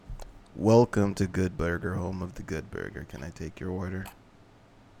Welcome to Good Burger, home of the Good Burger. Can I take your order?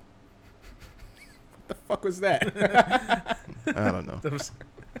 What the fuck was that? I don't know.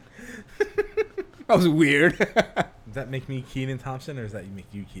 That was weird. Does that make me Kenan Thompson, or does that make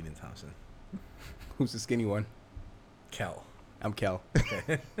you Kenan Thompson? Who's the skinny one? Kel. I'm Kel.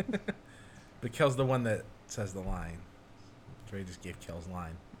 Okay. But Kel's the one that says the line. Dre just gave Kel's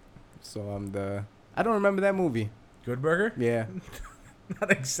line. So I'm the... I don't remember that movie. Good Burger? Yeah.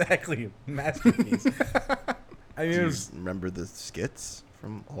 Not exactly a masterpiece. I mean, Do it you was... remember the skits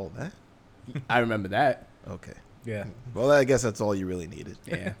from all that? I remember that. Okay. Yeah. Well, I guess that's all you really needed.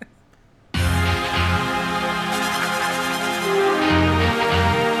 Yeah.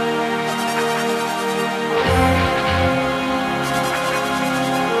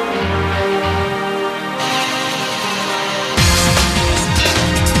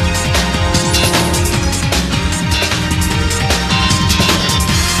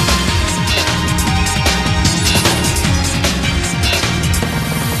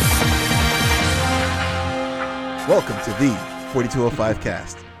 Welcome to the 4205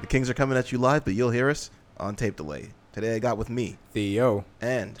 cast. The Kings are coming at you live, but you'll hear us on tape delay. Today I got with me Theo.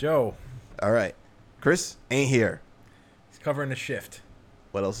 and Joe. all right, Chris ain't here. He's covering the shift.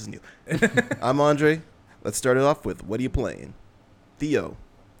 What else is new? I'm Andre. Let's start it off with what are you playing? Theo,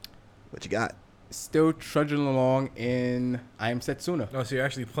 what you got? Still trudging along in Am Setsuna. Oh, so you're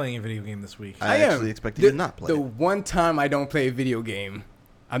actually playing a video game this week. I am. actually expected you to not play The it. one time I don't play a video game,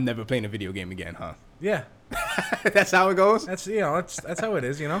 I'm never playing a video game again, huh? Yeah. That's how it goes? That's how it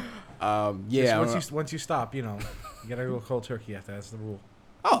is, you know? Yeah. Just once you stop, you gotta go cold turkey after. That's the rule.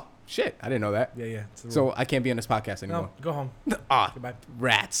 Oh, shit. I didn't know that. Yeah. It's the rule. So I can't be on this podcast anymore. No, go home. Ah, Goodbye.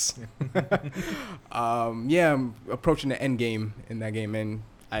 rats. Yeah, I'm approaching the end game in that game, and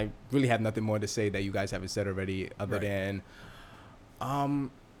I really have nothing more to say that you guys haven't said already, other Right.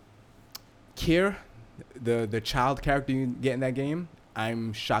 than, Kier, the child character you get in that game.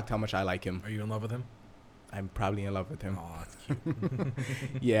 I'm shocked how much I like him. Are you in love with him? I'm probably in love with him. Oh, that's cute.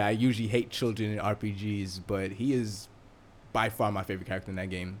 Yeah, I usually hate children in RPGs, but he is by far my favorite character in that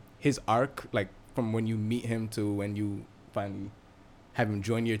game. His arc, like from when you meet him to when you finally have him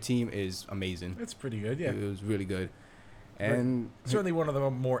join your team, is amazing. It's pretty good, yeah. It was really good. And Certainly one of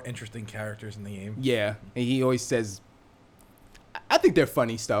the more interesting characters in the game. yeah, and he always says, I think they're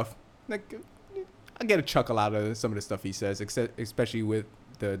funny stuff. Like, I get a chuckle out of some of the stuff he says, especially with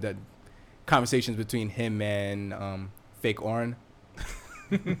the conversations between him and fake Orin.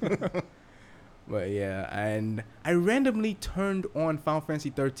 But yeah, and I randomly turned on Final Fantasy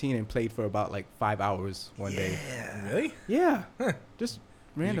 13 and played for about like 5 hours one day. Really? Yeah, Huh. just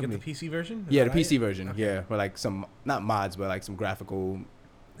Did randomly. you get the PC version? Is Yeah, the that PC right? version. Okay. Yeah, or like some, not mods, but like some graphical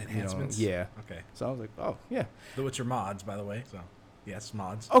Enhancements? yeah. Okay. So I was like, oh yeah, So what's your mods, by the way? So, yes,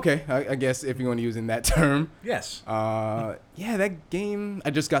 mods. okay. I guess if you want to use in that term. Yes. Yeah, that game.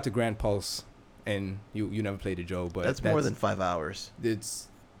 I just got to Grand Pulse, and you never played it, Joe. But That's more than 5 hours. it's.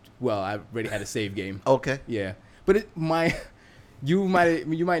 Well, I already had a save game. Okay. Yeah, but you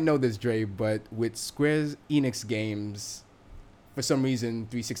might know this, Dre. But with Square Enix games, for some reason,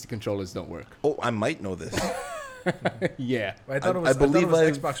 360 controllers don't work. Oh, I might know this. Yeah, I thought I it was, believe I thought it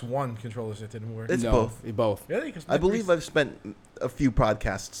was I've- Xbox One controllers that didn't work. It's no, both. Both. Really? 'Cause I believe I've spent a few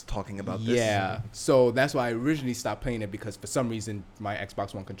podcasts talking about this. Yeah, so that's why I originally stopped playing it, because for some reason my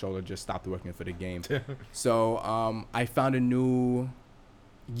Xbox One controller just stopped working for the game. So I found a new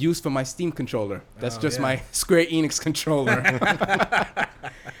use for my Steam controller. That's Oh, just yeah. my Square Enix controller.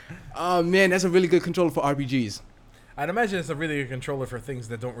 Oh man, that's a really good controller for RPGs. I'd imagine it's a really good controller for things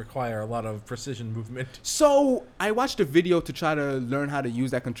that don't require a lot of precision movement. So I watched a video to try to learn how to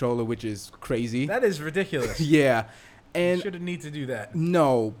use that controller, which is crazy. That is ridiculous. Yeah, You and shouldn't need to do that.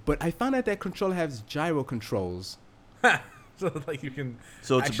 no, but I found out that controller has gyro controls. So like you can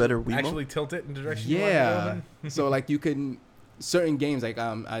So it's actually, a better Wiimote? actually tilt it in the direction you want Yeah. to go So like you can certain games, like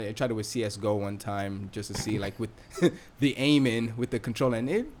I tried it with CS:GO one time just to see like with the aiming with the controller, and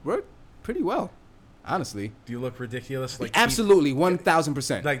it worked pretty well, honestly. Do you look ridiculous? Like Absolutely,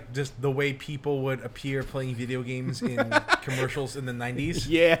 1,000%. like just the way people would appear playing video games in commercials in the 90s.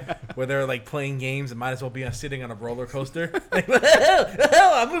 Yeah. Where they're like playing games and might as well be sitting on a roller coaster. Like,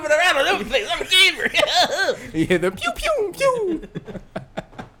 I'm moving around all over the place. I'm a gamer. Yeah, the pew pew pew.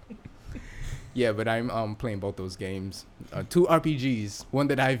 Yeah, but I'm playing both those games. 2 RPGs, one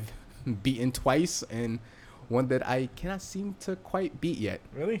that I've beaten twice and one that I cannot seem to quite beat yet.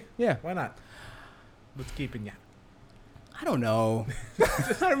 Really? Yeah. Why not? What's keeping you? I don't know.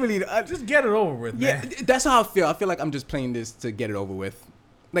 I don't really. Just get it over with, Yeah, man. that's how I feel. I feel like I'm just playing this to get it over with.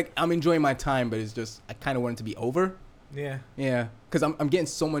 Like, I'm enjoying my time, but it's just, I kind of want it to be over. Yeah. Yeah. because I'm getting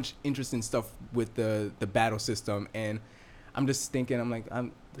so much interesting stuff with the battle system, and I'm just thinking, I'm like,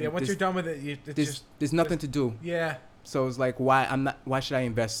 once you're done with it, there's nothing to do. Yeah. So it's like, why should I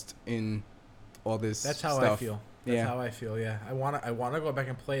invest in all this? That's how stuff? I feel. That's how I feel. Yeah. I wanna go back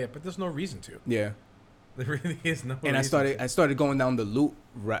and play it, but there's no reason to. Yeah. There really is no. And reason I started going down the loot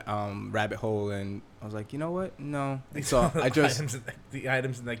rabbit hole, and I was like, you know what? No. So I just the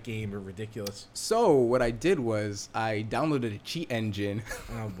items in that game are ridiculous. So what I did was I downloaded a cheat engine.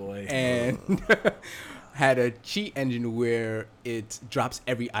 Oh boy. And had a cheat engine where it drops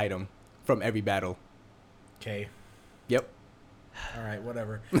every item from every battle. Okay. Yep. All right.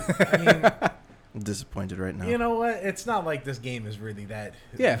 Whatever. I mean. I'm disappointed right now. You know what? It's not like this game is really that.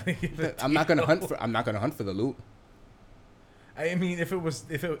 Yeah, I'm not gonna hunt for the loot. I mean, if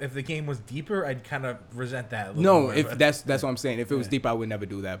the game was deeper, I'd kind of resent that. That's what I'm saying. If it was deep, I would never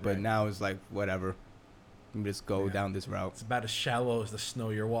do that. But now it's like whatever. You just go down this route. It's about as shallow as the snow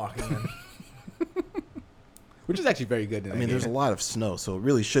you're walking in. Which is actually very good. There's a lot of snow, so it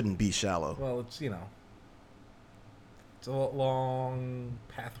really shouldn't be shallow. Well, it's it's a long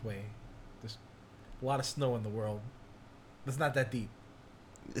pathway. A lot of snow in the world. It's not that deep.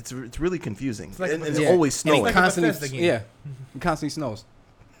 It's really confusing. It's like it's always snowing. It constantly snows.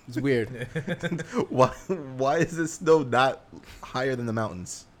 It's weird. Why is this snow not higher than the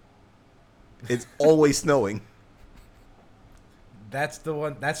mountains? It's always snowing. That's the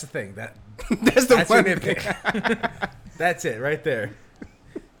one. That's the thing. That's your nitpick. That's it right there.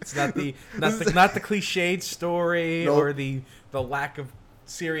 It's not the cliched story or the lack of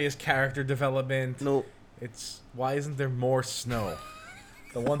serious character development. No, it's why isn't there more snow?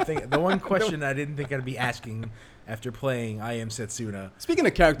 The one question I didn't think I'd be asking after playing I Am Setsuna. Speaking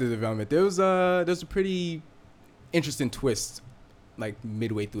of character development, there was a pretty interesting twist, like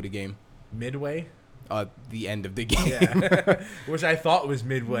midway through the game. Midway? The end of the game. Yeah, which I thought was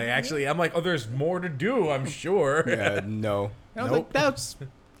midway. Actually, I'm like, there's more to do. I'm sure. Yeah, no. I was like, that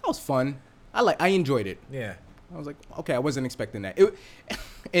was fun. I enjoyed it. Yeah. I was like, okay, I wasn't expecting that.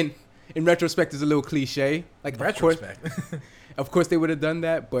 In retrospect, it's a little cliche. Like, retrospect. Of course they would have done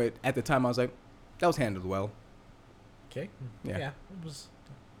that, but at the time I was like, that was handled well. Okay. Yeah. It was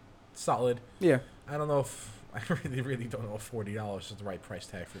solid. Yeah. I don't know if I really don't know if $40 is the right price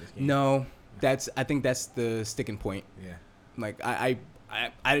tag for this game. No, I think that's the sticking point. Yeah. Like I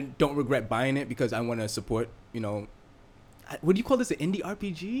don't regret buying it because I want to support. Would you call this an indie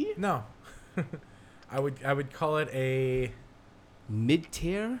RPG? No. I would call it a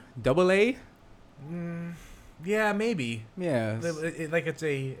mid-tier, AA. Yeah, maybe. Yeah,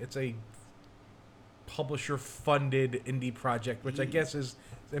 it's a publisher funded indie project, which I guess is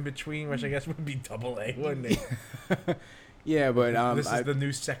in between, which I guess would be AA, wouldn't it? Yeah, but this is the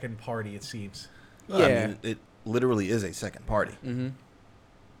new second party, it seems. Yeah, it literally is a second party. Mm-hmm.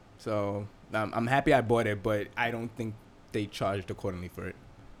 So I'm happy I bought it, but I don't think they charged accordingly for it.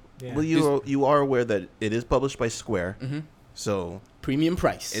 Yeah. Well, you are aware that it is published by Square, so premium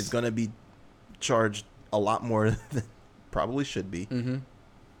price. It's gonna be charged a lot more than probably should be. Mm-hmm.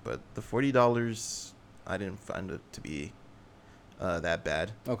 But the $40, I didn't find it to be that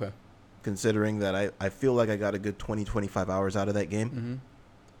bad. Okay. Considering that I feel like I got a good 20-25 hours out of that game,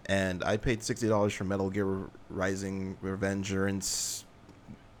 and I paid $60 for Metal Gear Rising Revengeance.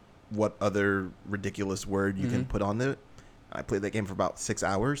 What other ridiculous word you can put on it? I played that game for about 6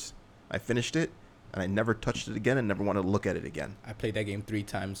 hours. I finished it, and I never touched it again and never wanted to look at it again. I played that game 3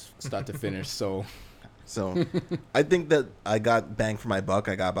 times, start to finish, so I think that I got bang for my buck.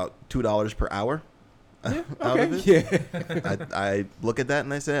 I got about $2 per hour out of it. Yeah. I look at that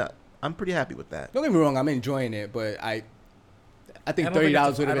and I say, I'm pretty happy with that. Don't get me wrong, I'm enjoying it, but I think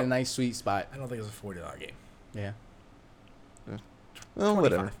 $30 would have been a nice sweet spot. I don't think it's a $40 game. Yeah. Well,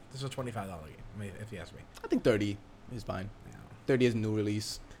 whatever. This is a $25 game, if you ask me. I think 30 is fine. 30 is a new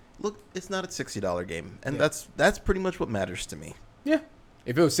release. Look, it's not a $60 game, and that's pretty much what matters to me. Yeah.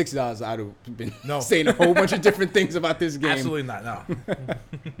 If it was $60, I'd have been saying a whole bunch of different things about this game. Absolutely not, no.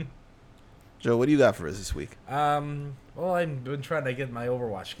 Joe, what do you got for us this week? Well, I've been trying to get my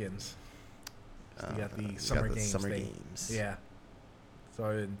Overwatch skins. You got the summer games. Yeah.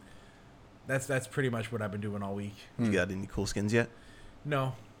 So that's pretty much what I've been doing all week. You got any cool skins yet?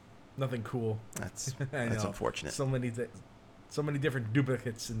 No, nothing cool. That's unfortunate. So many different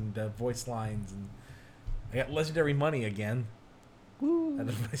duplicates and voice lines, and I got legendary money again. Woo. Out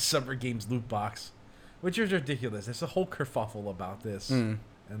of my summer games loot box, which is ridiculous. There's a whole kerfuffle about this, and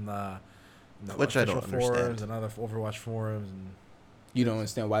which I don't forums understand. and other Overwatch forums, and you don't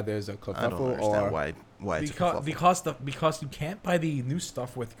understand why there's a kerfuffle, I don't understand why it's a kerfuffle. Because you can't buy the new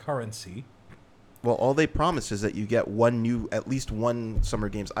stuff with currency. Well, all they promise is that you get at least one Summer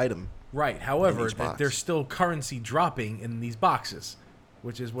Games item. Right. However, there's still currency dropping in these boxes,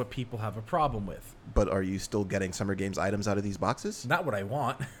 which is what people have a problem with. But are you still getting Summer Games items out of these boxes? Not what I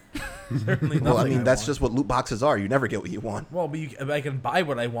want. Certainly not. Well, I mean, that's just what loot boxes are. You never get what you want. Well, but I can buy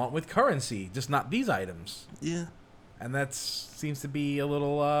what I want with currency, just not these items. Yeah. And that seems to be a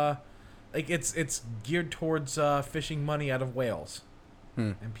little, like, it's geared towards fishing money out of whales.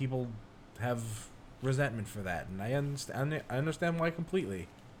 And people have resentment for that. And I understand why completely.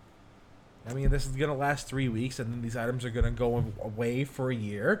 I mean, this is going to last 3 weeks, and then these items are going to go away for a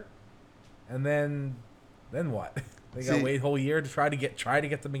year. And then what? They got to wait a whole year to try to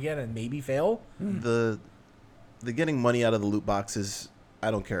get them again and maybe fail? The getting money out of the loot boxes,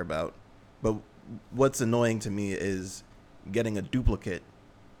 I don't care about. But what's annoying to me is getting a duplicate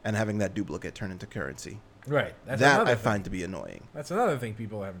and having that duplicate turn into currency. Right. That I find to be are That's another thing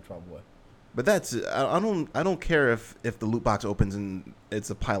people are having trouble with. But I don't care if the loot box opens and it's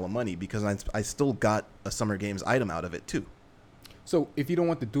a pile of money, because I still got a Summer Games item out of it too. So if you don't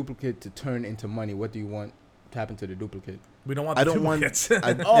want the duplicate to turn into money, what do you want to happen to the duplicate? We don't want the duplicates.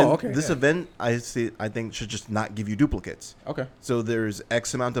 Okay. This event, I think should just not give you duplicates. Okay. So there's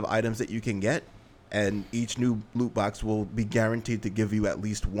X amount of items that you can get, and each new loot box will be guaranteed to give you at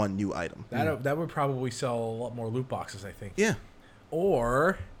least one new item. That would probably sell a lot more loot boxes, I think. Yeah.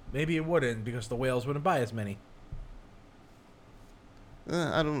 Or maybe it wouldn't, because the whales wouldn't buy as many.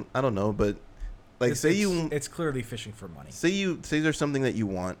 I don't know, but like it's clearly fishing for money. Say there's something that you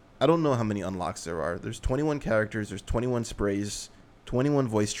want. I don't know how many unlocks there are. There's 21 characters, there's 21 sprays, 21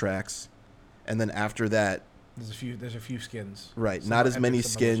 voice tracks, and then after that there's a few skins. Right, not as many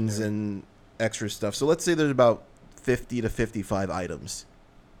skins and extra stuff. So let's say there's about 50 to 55 items.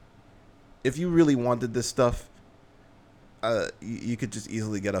 If you really wanted this stuff, you could just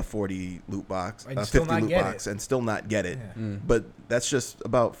easily get a 40 loot box, a 50 loot box, and still not get it. Yeah. But that's just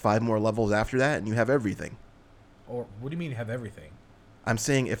about 5 more levels after that, and you have everything. Or what do you mean you have everything? I'm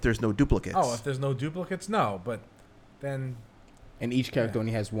saying if there's no duplicates. Oh, if there's no duplicates, no. But then, and each character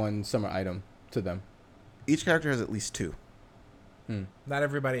only has one summer item to them. Each character has at least 2. Not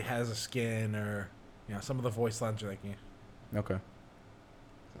everybody has a skin, or some of the voice lines are like, Okay.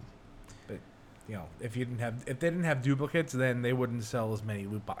 But if they didn't have duplicates, then they wouldn't sell as many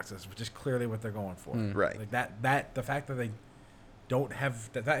loot boxes, which is clearly what they're going for. Right. Like that the fact that they don't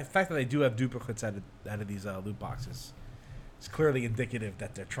have the fact that they do have duplicates out of these loot boxes is clearly indicative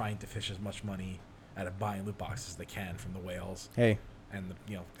that they're trying to fish as much money out of buying loot boxes as they can from the whales. Hey. And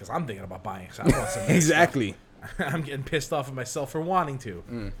because I'm thinking about buying, so I want some exactly. I'm getting pissed off at myself for wanting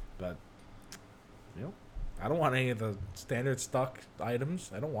to, but I don't want any of the standard stock items.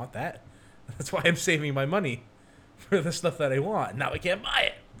 I don't want that. That's why I'm saving my money for the stuff that I want. Now I can't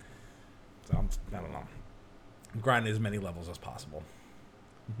buy it. So I don't know. I'm grinding as many levels as possible.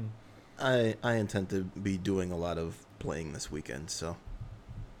 I intend to be doing a lot of playing this weekend, so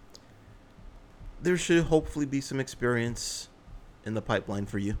there should hopefully be some experience in the pipeline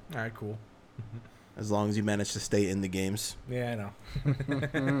for you. All right, cool. As long as you manage to stay in the games. Yeah, I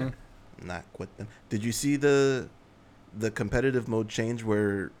know. Not quit them. Did you see the competitive mode change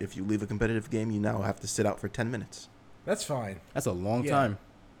where if you leave a competitive game, you now have to sit out for 10 minutes? That's fine. That's a long time.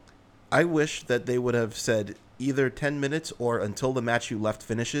 I wish that they would have said either 10 minutes or until the match you left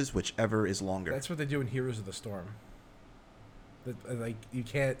finishes, whichever is longer. That's what they do in Heroes of the Storm. Like, you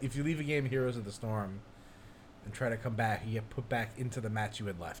can't, if you leave a game Heroes of the Storm and try to come back, you get put back into the match you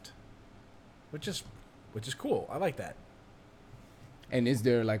had left. Which is cool. I like that. And is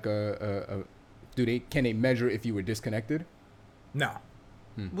there like can they measure if you were disconnected? No.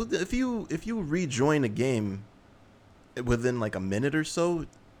 Well, if you rejoin a game within like a minute or so.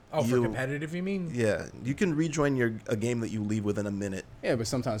 Oh, for competitive, you mean? Yeah, you can rejoin a game that you leave within a minute. Yeah, but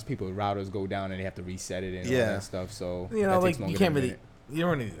sometimes routers go down and they have to reset it and all that stuff. So like you can't really, you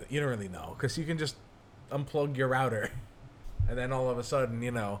don't really know, because you can just unplug your router, and then all of a sudden,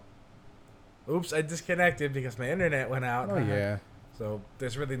 oops, I disconnected because my internet went out. Oh yeah. So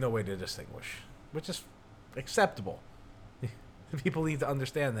there's really no way to distinguish, which is acceptable. People need to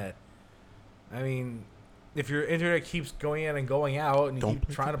understand that. I mean, if your internet keeps going in and going out and you keep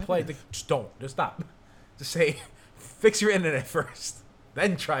trying to play, just stop. Just say, fix your internet first,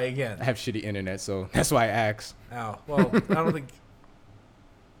 then try again. I have shitty internet, so that's why I asked. Oh, well, I don't think...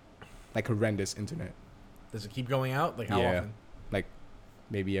 Like horrendous internet. Does it keep going out? Like how often? Like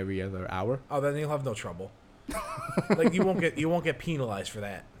maybe every other hour. Oh, then you'll have no trouble. Like you won't get penalized for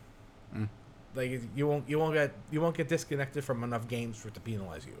that. Like you won't get disconnected from enough games for it to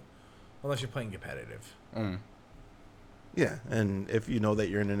penalize you, unless you're playing competitive. Yeah, and if you know that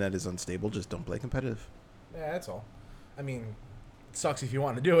your internet is unstable, just don't play competitive. Yeah, that's all. I mean, it sucks if you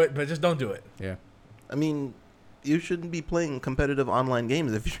want to do it, but just don't do it. Yeah. I mean, you shouldn't be playing competitive online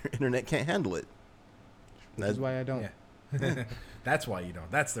games if your internet can't handle it. That's why I don't. Yeah. That's why you don't.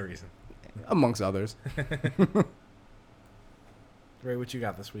 That's the reason. Amongst others. Ray, what you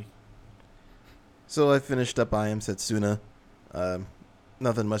got this week? So I finished up I Am Setsuna.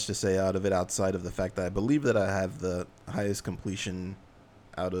 Nothing much to say out of it outside of the fact that I believe that I have the highest completion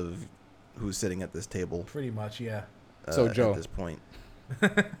out of who's sitting at this table. Pretty much, yeah. So Joe. At this point.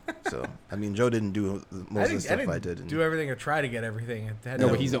 So I mean, Joe didn't do most of the stuff I did. Do everything or try to get everything. No,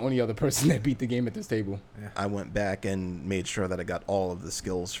 but he's the only other person that beat the game at this table. Yeah. I went back and made sure that I got all of the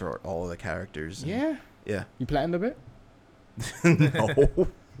skills for all of the characters. Yeah. Yeah. You platinumed it? No.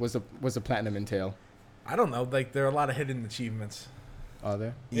 What's the platinum entail? I don't know. Like, there are a lot of hidden achievements. Are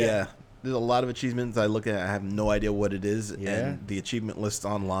there? Yeah. There's a lot of achievements I look at. I have no idea what it is. Yeah. And the achievement lists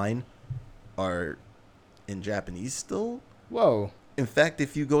online are in Japanese still. Whoa. In fact,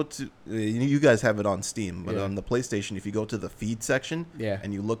 if you go to, you guys have it on Steam, but Yeah. on the PlayStation, if you go to the feed section Yeah.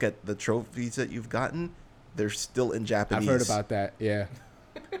 and you look at the trophies that you've gotten, they're still in Japanese. I've heard about that. Yeah.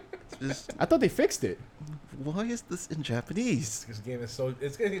 It's just, I thought they fixed it. why is this in Japanese? This game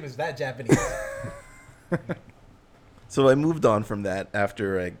is that Japanese. So I moved on from that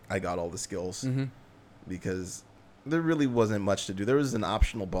after I got all the skills Mm-hmm. because there really wasn't much to do. There was an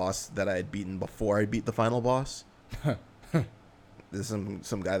optional boss that I had beaten before I beat the final boss. There's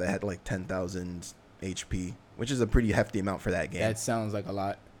some guy that had like 10,000 HP, which is a pretty hefty amount for that game. That sounds like a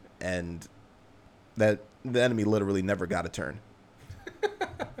lot. And that the enemy literally never got a turn.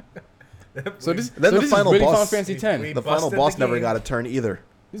 So this, Then so the this final is really boss- Final Fantasy X. we The final busted boss the never game. got a turn either.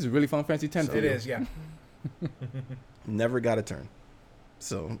 This is really Final Fantasy X. for It you. is, yeah. Never got a turn.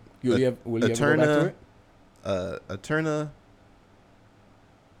 So Will you ever go back to it? Eterna.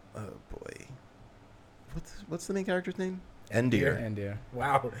 Oh boy, what's the main character's name? Endear. And yeah.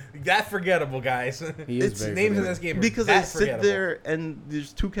 Wow, that forgettable, guys. He is It's very Names in forgettable. this game are Because that I sit forgettable. there and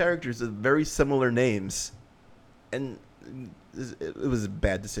there's two characters with very similar names, and it was a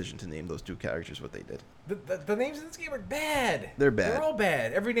bad decision to name those two characters what they did. The names in this game are bad. They're bad. They're all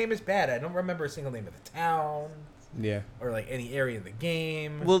bad. Every name is bad. I don't remember a single name of the town Yeah. or like any area in the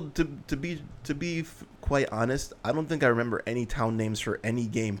game. Well, to be quite honest, I don't think I remember any town names for any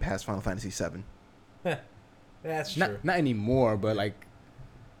game past Final Fantasy VII. That's true. Not anymore, but like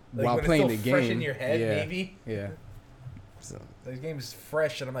while when playing it's the still game. fresh in your head, yeah. maybe. Yeah. So, The game is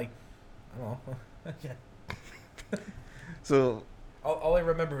fresh, and I'm like, I don't know. so all I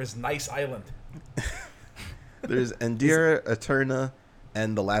remember is Nice Island. there's Endear, Eterna,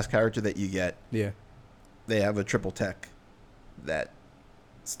 and the last character that you get. Yeah. They have a triple tech that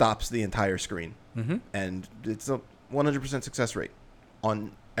stops the entire screen, Mm-hmm. and it's a 100% success rate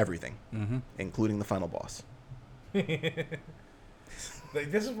on everything, Mm-hmm. including the final boss. Like,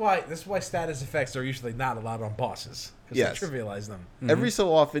 this is why status effects are usually not allowed on bosses, because Yes. they trivialize them. Mm-hmm. Every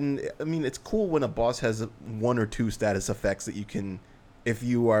so often, I mean, it's cool when a boss has one or two status effects that you can, if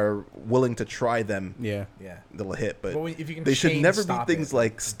you are willing to try them, Yeah. Yeah. they'll hit. But If you can they should chain never be stop things it.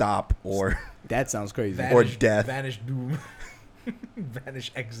 like stop or. That sounds crazy. Vanish, death. Vanish Doom.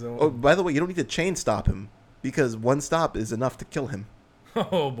 Vanish Exo. Oh, by the way, you don't need to chain stop him because one stop is enough to kill him.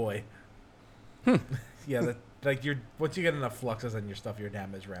 Oh boy. Yeah, like once you get enough fluxes on your stuff, your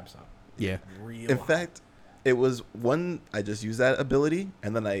damage ramps up. Yeah. Real. In high. fact, it was one I just used that ability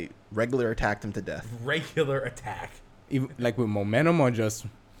and then I regular attacked him to death. Regular attack. Even like with momentum or just.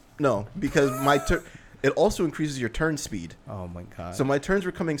 No, because my turn. It also increases your turn speed. Oh my god. So my turns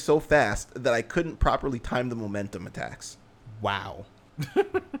were coming so fast that I couldn't properly time the momentum attacks. Wow.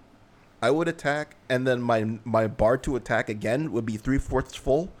 I would attack, and then my bar to attack again would be 3/4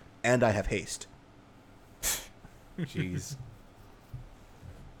 full, and I have haste. Jeez.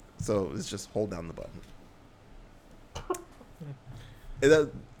 So it's just hold down the button.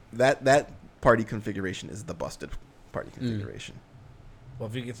 That party configuration is the busted party configuration. Well,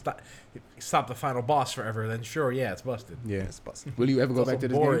 if you can stop the final boss forever, then sure, yeah, it's busted. Yeah. It's busted. Will you ever go It's back also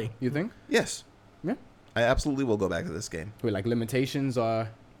to this boring. game? You think? Yes, Yeah. I absolutely will go back to this game. With like limitations or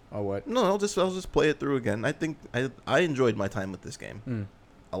what? No, I'll just play it through again. I think I enjoyed my time with this game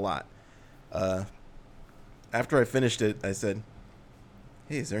a lot. After I finished it, I said,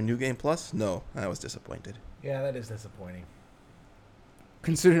 "Hey, is there a new game plus?" No, I was disappointed. Yeah, that is disappointing.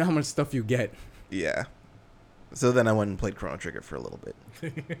 Considering how much stuff you get. Yeah. So then I went and played Chrono Trigger for a little bit,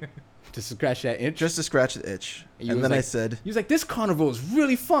 To scratch that itch. just to scratch the itch. You And was then I like- said, He was like, this carnival is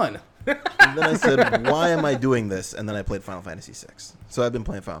really fun. "Why am I doing this?" And then I played Final Fantasy VI. So I've been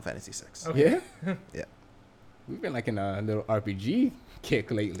playing Final Fantasy VI. Okay. Yeah? Yeah. We've been like in a little RPG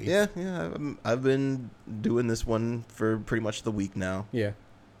kick lately. Yeah. I've been doing this one for pretty much the week now. Yeah.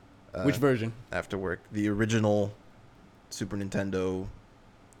 Which version? After work, the original Super Nintendo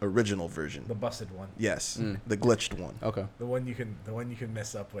original version. The busted one. Yes, the glitched one. Okay. The one you can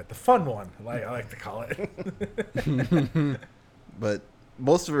mess up with. The fun one, I like to call it. But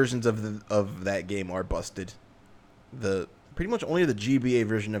most versions of that game are busted. Pretty much only the GBA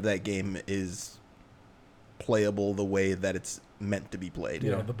version of that game is playable the way that it's meant to be played. You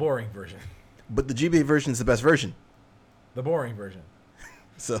know, the boring version. But the GBA version is the best version. The boring version.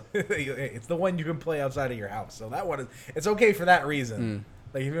 So it's the one you can play outside of your house. So that one it's okay for that reason.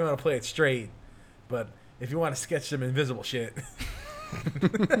 Like if you want to play it straight, but if you want to sketch some invisible shit,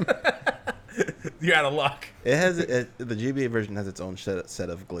 you're out of luck. the GBA version has its own set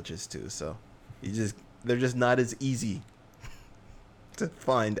of glitches too. So they're just not as easy to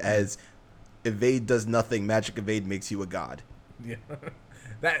find as evade does nothing. Magic evade makes you a god. Yeah,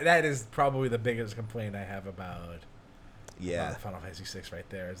 that is probably the biggest complaint I have about. Yeah, Final Fantasy VI right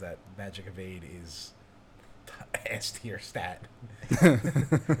there is that Magic Evade is S tier stat.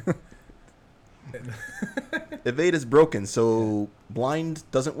 evade is broken, so blind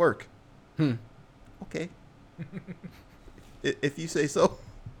doesn't work. Okay. If you say so.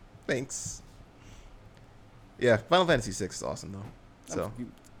 Thanks. Yeah, Final Fantasy VI is awesome though. So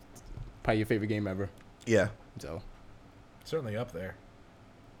probably your favorite game ever. yeah. So Certainly up there.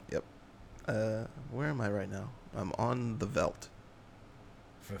 Yep. Where am I right now? I'm on the Velt.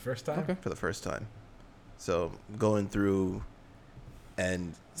 For the first time? Okay. For the first time. So going through,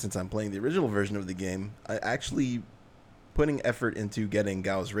 and since I'm playing the original version of the game, I actually putting effort into getting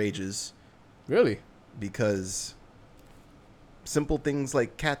Gao's Rages. really, Because simple things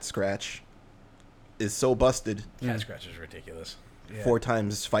like Cat Scratch is so busted. Cat Scratch is ridiculous. Yeah. 4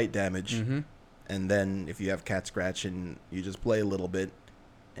 times fight damage. And then if you have Cat Scratch and you just play a little bit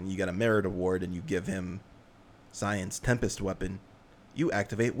and you get a merit award and you give him Science Tempest weapon, you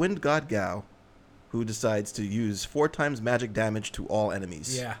activate Wind God Gao, who decides to use 4 times magic damage to all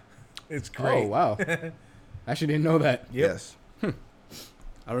enemies. Yeah. It's great. oh wow, I actually didn't know that. Yep. Yes.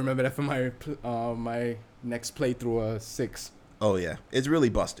 I remember that from my next playthrough 6, Oh yeah, it's really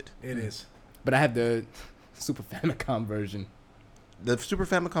busted. It is. but I had the Super Famicom version. The Super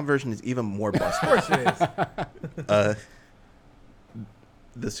Famicom version is even more Of busted. course it is.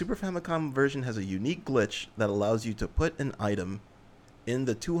 The Super Famicom version has a unique glitch that allows you to put an item in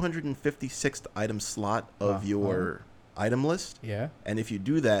the 256th item slot of your item list. Yeah. And if you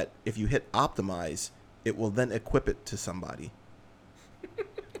do that, if you hit optimize, it will then equip it to somebody.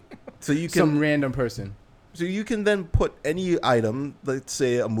 So you can Some random person. So you can then put any item, let's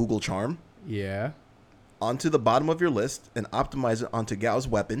say a Moogle Charm, Yeah. onto the bottom of your list and optimize it onto Gao's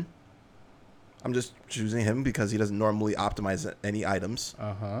weapon. I'm just choosing him because he doesn't normally optimize any items.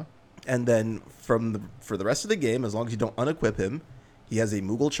 And then for the rest of the game, as long as you don't unequip him, he has a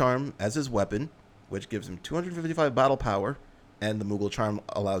Moogle Charm as his weapon, which gives him 255 battle power, and the Moogle Charm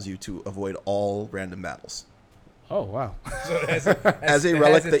allows you to avoid all random battles. Oh wow. So As a it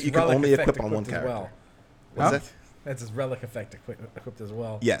relic has that its you can relic only effect equip on one equipped as character. well. What's Huh? that? That's his relic effect equipped as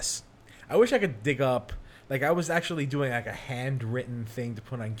well. Yes. I wish I could dig up. Like I was actually doing like a handwritten thing to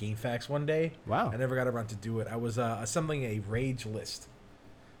put on GameFAQs one day. Wow. I never got around to do it. I was assembling a rage list.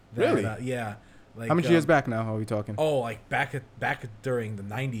 Really? Yeah. Like How many years back now are we talking? Oh, like back during the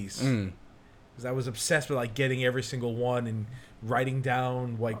 90s. Because I was obsessed with like getting every single one and writing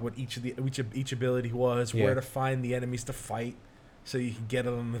down like what each ability was, Yeah. where to find the enemies to fight, so you can get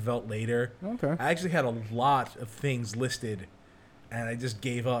it on the Velt later. Okay. I actually had a lot of things listed, and I just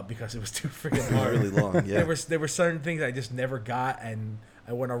gave up because it was too freaking hard. Really long, yeah. There were certain things I just never got, and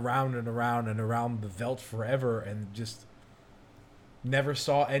I went around and around and around the Velt forever, and just never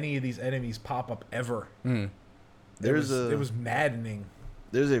saw any of these enemies pop up ever. It was maddening.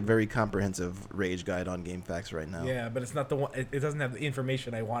 There's a very comprehensive rage guide on GameFAQs right now. Yeah, but it's not the one. It doesn't have the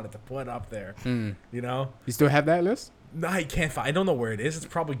information I wanted to put up there. You know? You still have that list? No, I can't find. I don't know where it is. It's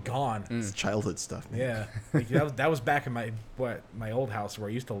probably gone. It's childhood stuff, man. Yeah, like, that was back in my old house where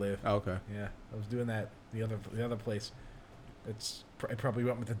I used to live. Oh, okay. Yeah, I was doing that the other place. I probably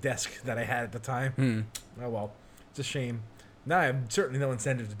went with the desk that I had at the time. Oh well, it's a shame. Now I have certainly no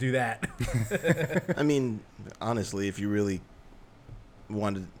incentive to do that. I mean, honestly, if you really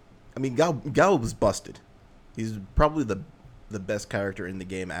wanted, I mean, Gao was busted. He's probably the best character in the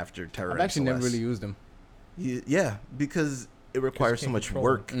game after Terror. I've and actually never Celeste. really used them. Yeah, because it requires so can't much control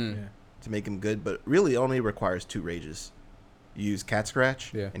work him. Yeah. to make him good, but really only requires 2 rages. You use Cat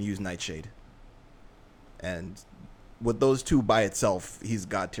Scratch and you use Nightshade. And with those 2 by itself, he's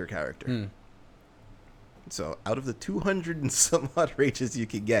God tier character. So out of the 200 and some odd rages you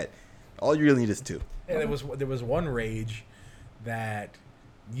can get, all you really need is 2. And there was one rage that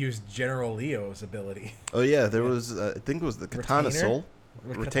used General Leo's ability. Oh yeah, there was I think it was the Katana Soul.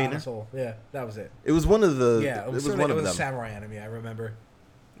 Retainer. Katana Soul. Yeah, that was it. It was one of the. Yeah, it was one of a them. samurai enemy. I remember.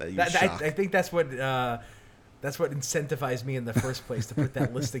 I I think that's what incentivized me in the first place to put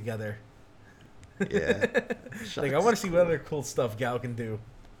that list together. Yeah. Like I want to see what other cool stuff Gal can do.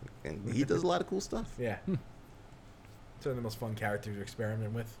 And he does a lot of cool stuff. Yeah. It's one of the most fun characters to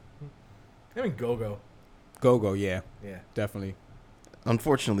experiment with. I mean, Go-Go. Go-Go, yeah. Yeah. Definitely.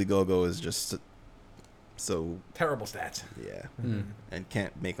 Unfortunately, Go-Go is just so... Terrible stats. Yeah. And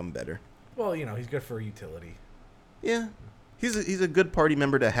can't make them better. Well, he's good for utility. Yeah. He's a good party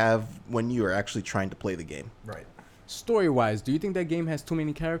member to have when you are actually trying to play the game. Right. Story-wise, do you think that game has too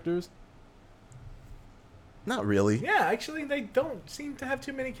many characters? Not really. Yeah, actually, they don't seem to have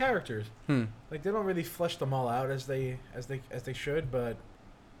too many characters. Like they don't really flesh them all out as they should, but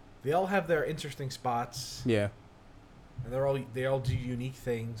they all have their interesting spots. Yeah. And they all do unique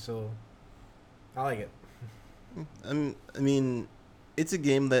things, so I like it. I mean, it's a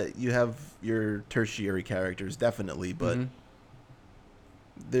game that you have your tertiary characters, definitely, but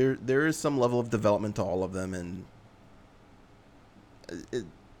there is some level of development to all of them, and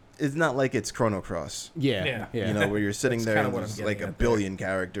it's not like it's Chrono Cross. Yeah. You know, where you're sitting there and there's like a billion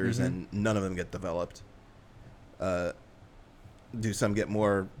characters and none of them get developed. Do some get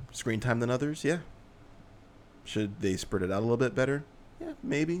more screen time than others? Yeah. Should they spread it out a little bit better? Yeah,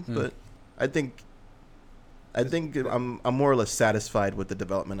 maybe. But I think I'm more or less satisfied with the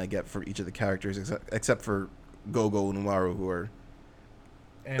development I get for each of the characters, except for Gogo and Umaru, who are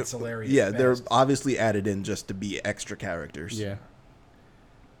ancillary. Yeah, they're obviously added in just to be extra characters. Yeah.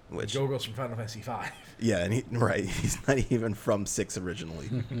 Which Gogo's from Final Fantasy V. Yeah, and he's not even from 6 originally.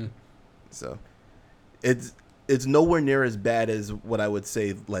 So it's nowhere near as bad as what I would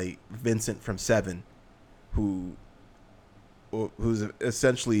say like Vincent from 7, who's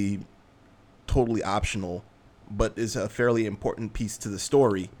essentially totally optional, but is a fairly important piece to the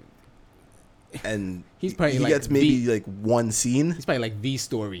story. And he gets maybe like one scene. He's probably like the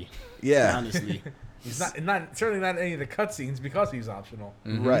story. Yeah, honestly. He's not certainly not any of the cutscenes because he's optional.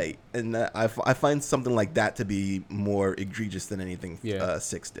 Right, and I find something like that to be more egregious than anything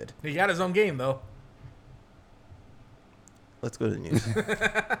 6 did. He got his own game though. Let's go to the news.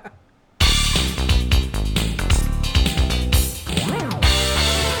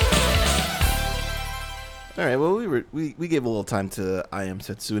 All right. Well, we gave a little time to I Am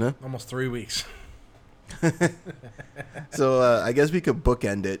Setsuna. Almost 3 weeks. So I guess we could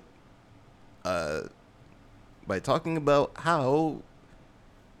bookend it by talking about how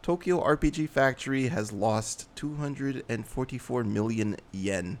Tokyo RPG Factory has lost 244 million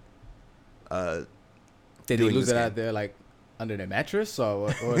yen. Did they lose it out there like under their mattress or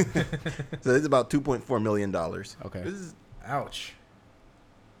what? So it's about $2.4 million. Okay. Ouch.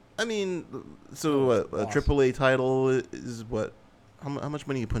 I mean, so a AAA title is what? How much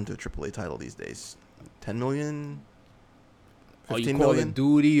money you put into a AAA title these days? 10 million? Are you Call of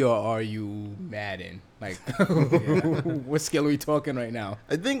Duty or are you Madden? Like, what scale are we talking right now?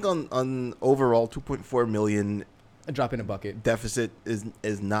 I think on overall 2.4 million, a drop in a bucket deficit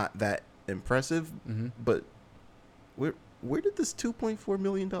is not that impressive. But where did this $2.4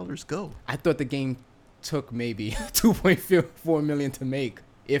 million go? I thought the game took maybe 2.4 million to make,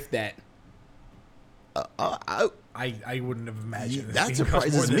 if that. I wouldn't have imagined this that game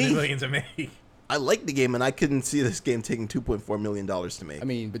surprises cost more than me. $1 million to make. I like the game, and I couldn't see this game taking $2.4 million to make. I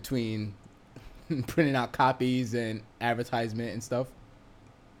mean, between printing out copies and advertisement and stuff.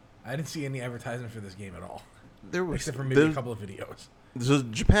 I didn't see any advertisement for this game at all. There was, except for maybe a couple of videos. So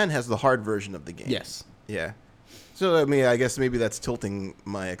Japan has the hard version of the game. Yes. Yeah. So, I mean, I guess maybe that's tilting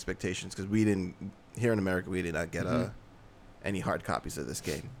my expectations, because here in America, we did not get any hard copies of this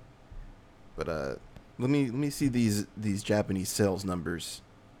game. But let me see these Japanese sales numbers.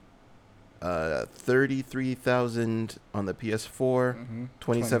 33,000 on the PS4,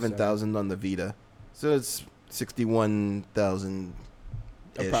 27,000 on the Vita. So it's 61,000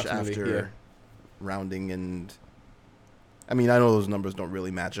 ish after rounding, and I mean, I know those numbers don't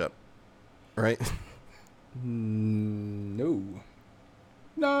really match up, right? No,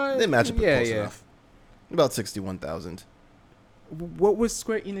 they match up close enough. About 61,000. What was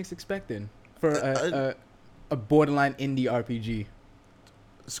Square Enix expecting for a borderline indie RPG?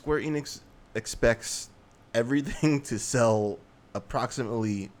 Square Enix expects everything to sell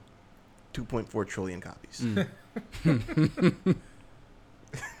approximately 2.4 trillion copies.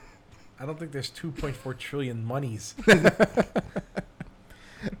 I don't think there's 2.4 trillion monies.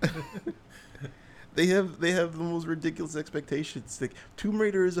 They have the most ridiculous expectations. Like, Tomb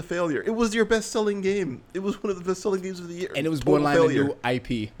Raider is a failure. It was your best-selling game. It was one of the best-selling games of the year. And it was Total borderline failure. a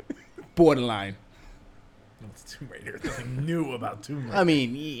new IP. Borderline. No, it's Tomb Raider. There's nothing new about Tomb Raider. I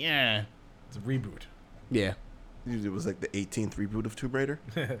mean, yeah. It's a reboot. Yeah. It was like the 18th reboot of Tomb Raider.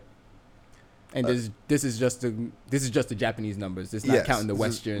 And this is just the Japanese numbers. It's not counting the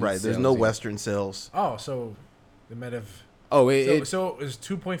Western. Right. There's sales no yet. Western sales. Oh, so they might have. Oh, So it was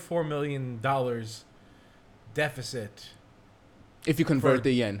 $2.4 million deficit. if you convert for-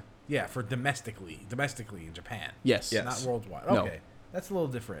 the yen. Yeah, for domestically in Japan. Yes. Yeah. Not worldwide. No. Okay, that's a little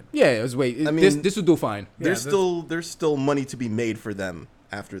different. Yeah, it was wait. I mean- this will do fine. Yeah, There's still money to be made for them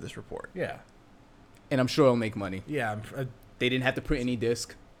after this report. Yeah, And I'm sure it'll make money. yeah. They didn't have to print any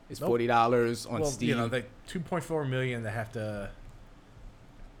disc. It's Nope. $40 on Well, Steam. you know, like 2.4 million that have to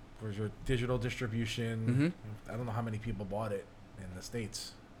for your digital distribution. I don't know how many people bought it in the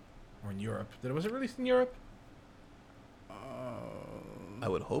States or in Europe. Was it released in Europe? I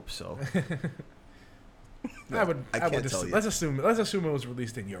would hope so. I would. I I can't would tell you. Let's assume it was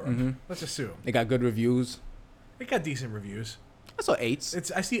released in Europe. Mhm. Let's assume They got good reviews. it got decent reviews. I saw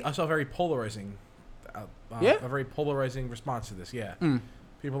 8s. I saw a very polarizing. Yeah? A very polarizing response to this. Yeah. Mm.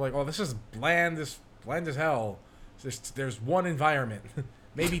 People are like, oh, this is bland. This bland as hell. There's one environment,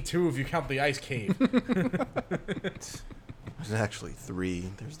 maybe two if you count the ice cave. There's actually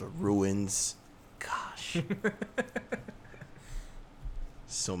 3. There's the ruins. Gosh.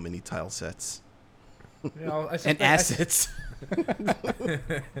 So many tile sets. You know, And assets.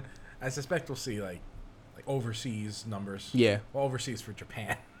 I suspect we'll see like overseas numbers. Yeah. Well, overseas for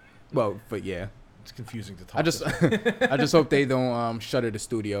Japan. Well, but yeah. It's confusing to talk. I just about. I just hope they don't shutter the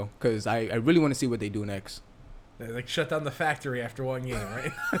studio because I really want to see what they do next. They, like shut down the factory after one game,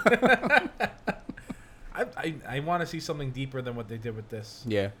 right? I want to see something deeper than what they did with this.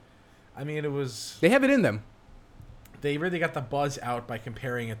 Yeah. I mean, it was They have it in them. they really got the buzz out by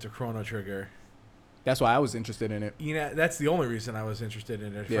comparing it to Chrono Trigger. That's why I was interested in it. You know, that's the only reason I was interested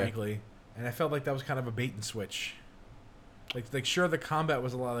in it, Yeah. frankly. And I felt like that was kind of a bait and switch. Like sure, the combat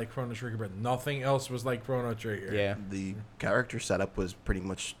was a lot like Chrono Trigger, but nothing else was like Chrono Trigger. Yeah. The character setup was pretty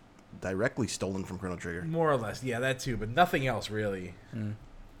much directly stolen from Chrono Trigger. More or less, yeah, that too, but nothing else really. Mm.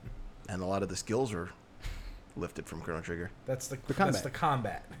 And a lot of the skills were lifted from Chrono Trigger. That's the combat.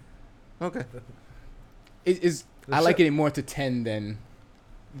 combat. Okay. I like it more to 10 than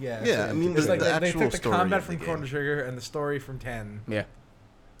Yeah. Yeah, I mean, it's the like they actual took the story combat of the from game. Chrono Trigger and the story from 10. yeah.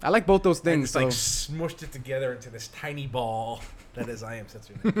 I like both those And things. just So like smushed it together into this tiny ball that is I Am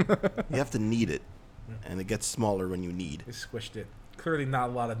Setsuna. You have to knead it, and it gets smaller when you knead. They squished it. Clearly, not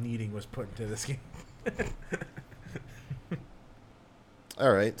a lot of kneading was put into this game.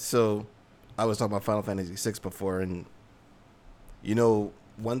 All right, so I was talking about Final Fantasy VI before, and you know,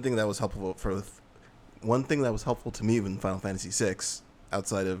 one thing that was helpful to me in Final Fantasy VI,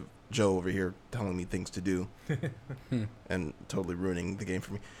 outside of Joe over here telling me things to do and totally ruining the game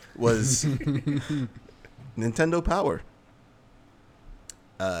for me, was Nintendo Power.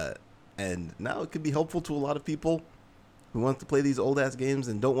 And now it could be helpful to a lot of people who want to play these old ass games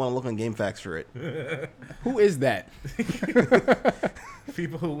and don't want to look on GameFAQs for it. who is that?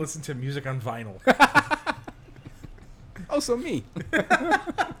 People who listen to music on vinyl. Also me.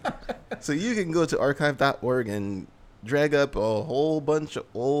 So you can go to archive.org and drag up a whole bunch of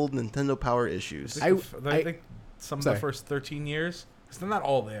old Nintendo Power issues. I think some of sorry. the first 13 years, because they're not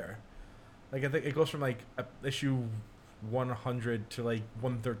all there. Like I think it goes from like issue 100 to like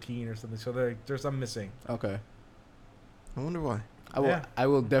 113 or something. So there's some missing. Okay. I wonder why. I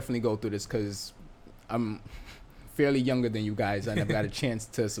will definitely go through this because I'm fairly younger than you guys. I never got a chance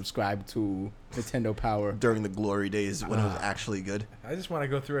to subscribe to Nintendo Power. During the glory days when it was actually good. I just want to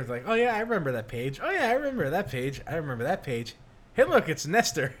go through it like, oh yeah, I remember that page. Oh yeah, I remember that page. I remember that page. Hey, look, it's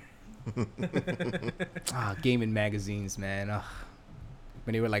Nestor. Gaming magazines, man. Ugh.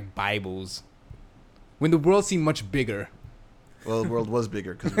 When they were like Bibles. When the world seemed much bigger. Well, the world was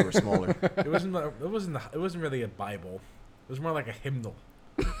bigger because we were smaller. It wasn't really a Bible. It was more like a hymnal.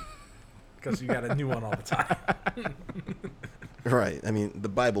 Because you got a new one all the time. Right. I mean, the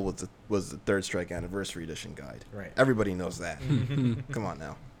Bible was the Third Strike Anniversary Edition guide. Right. Everybody knows that. Come on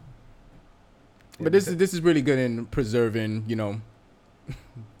now. But this is really good in preserving,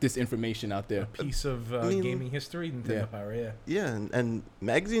 this information out there. Piece of gaming history, Nintendo Yeah. Power, yeah. Yeah, and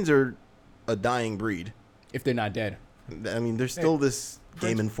magazines are a dying breed. If they're not dead. I mean, there's still this Print-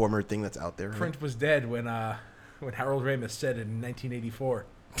 Game Informer thing that's out there. Right? Print was dead when Harold Ramis said it in 1984.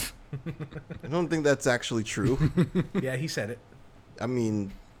 I don't think that's actually true. Yeah, he said it. I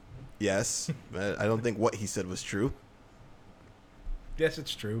mean, yes. I don't think what he said was true. Yes,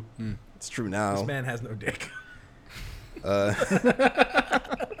 it's true. It's true now. This man has no dick.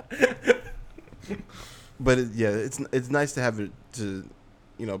 But it's nice to have it to,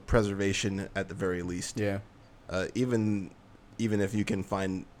 preservation at the very least. Yeah. Even if you can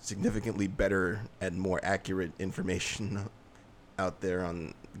find significantly better and more accurate information out there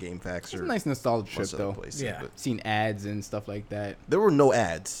on GameFAQs It's or a nice nostalgia trip, most other though. places. Yeah. But Seen ads and stuff like that. there were no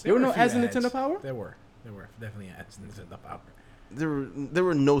ads. There were no a few ads in Nintendo Power? There were definitely ads in Nintendo Power. There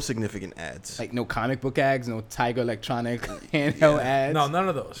were no significant ads. Like no comic book ads, no Tiger Electronic handheld ads. No, none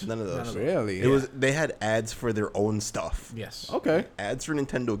of those. None of those. Really? They had ads for their own stuff. Yes. Okay. Ads for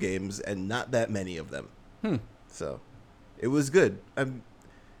Nintendo games, and not that many of them. So, it was good.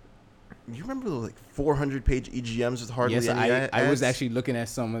 You remember the 400-page EGMs with hardly Yes, any ads? I was actually looking at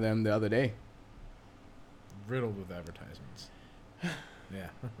some of them the other day. Riddled with advertisements. Yeah.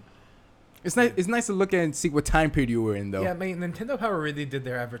 It's nice. It's nice to look at and see what time period you were in, though. Yeah, I mean, Nintendo Power really did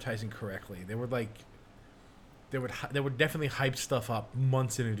their advertising correctly. They were they would definitely hype stuff up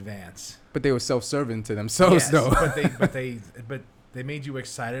months in advance. But they were self-serving to themselves, though. but they made you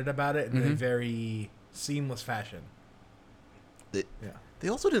excited about it in a very seamless fashion. They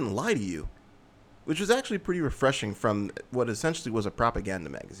also didn't lie to you, which was actually pretty refreshing from what essentially was a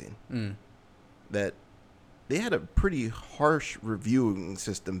propaganda magazine. That they had a pretty harsh reviewing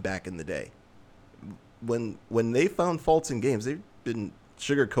system back in the day. When they found faults in games, they didn't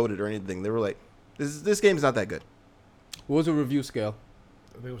sugarcoat it or anything. They were like, "This game's not that good." What was the review scale?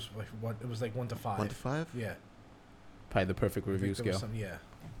 It was like one. It was like 1 to 5. 1 to 5? Yeah. Probably the perfect review scale. Yeah.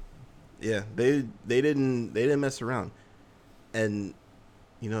 Yeah, they didn't mess around. And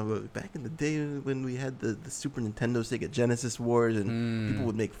back in the day when we had the Super Nintendo, Sega Genesis wars, and people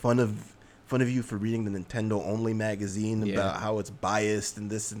would make fun of you for reading the Nintendo only magazine about how it's biased and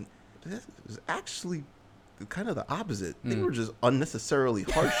this, and it was actually kind of the opposite. They were just unnecessarily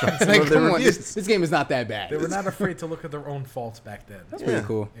harsh on some Like, of their come on, reviews. this game is not that bad. They were not afraid to look at their own faults back then. That's pretty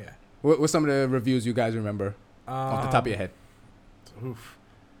cool. Yeah. What's some of the reviews you guys remember off the top of your head? Oof.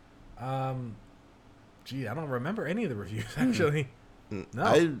 Gee, I don't remember any of the reviews actually.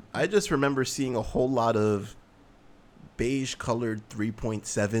 No. I just remember seeing a whole lot of beige colored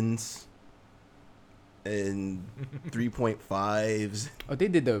 3.7s and 3.5s. Oh, they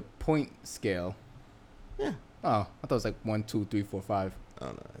did the point scale. Yeah. Oh, I thought it was like 1, 2, 3, 4, 5. Oh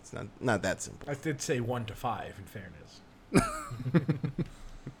no, it's not that simple. I did say 1 to 5 in fairness.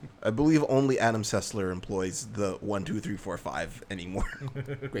 I believe only Adam Sessler employs the 1, 2, 3, 4, 5 anymore.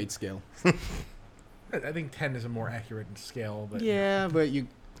 Great scale. I think 10 is a more accurate scale, but Yeah, but you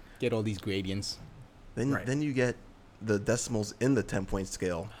get all these gradients. Then you get the decimals in the 10-point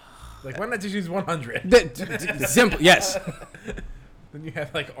scale. like why not just use 100? Simple, yes. Then you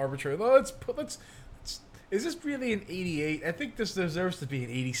have like arbitrary. Oh, is this really an 88? I think this deserves to be an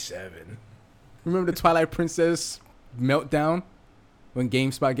 87. Remember the Twilight Princess meltdown when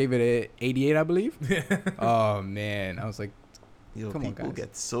GameSpot gave it an 88, I believe? Oh, man. I was like, come on, People guys.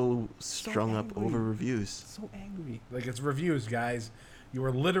 get so strung up angry. over reviews. So angry. Like it's reviews, guys. You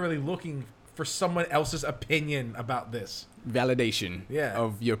are literally looking for someone else's opinion about this. Validation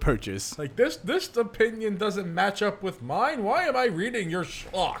of your purchase. Like this opinion doesn't match up with mine. Why am I reading your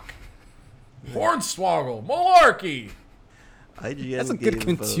schlock? Hornswoggle, malarkey. IGN That's a gave, good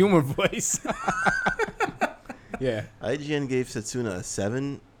consumer voice. Yeah. IGN gave Setsuna a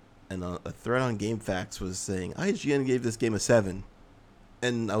 7, and a thread on GameFAQs was saying IGN gave this game a 7.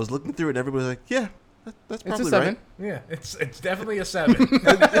 And I was looking through it, and everybody was like, "Yeah, that's probably It's a 7. right." Yeah, it's definitely a 7.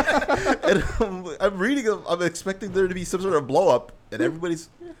 And I'm reading them. I'm expecting there to be some sort of blow up, and everybody's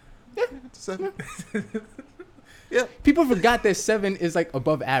it's a 7. Yeah, People forgot that 7 is like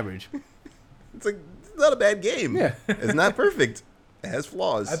above average. it's like it's not a bad game. Yeah. It's not perfect. It has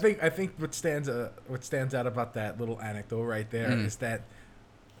flaws. I think what stands out about that little anecdote right there is that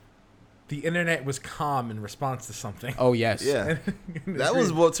the internet was calm in response to something. Oh, yes. Yeah, that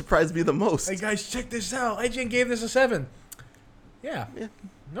was what surprised me the most. Hey guys, check this out. IGN gave this a 7. Yeah.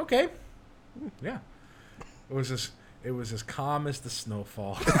 Okay. Yeah. It was as calm as the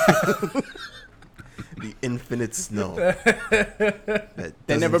snowfall. The infinite snow that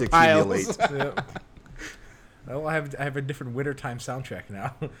never doesn't piles. accumulate. Yeah. Well, I have a different wintertime soundtrack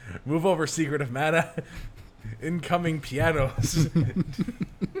now. Move over, Secret of Mana. Incoming pianos.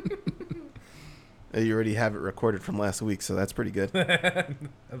 You already have it recorded from last week, so that's pretty good. That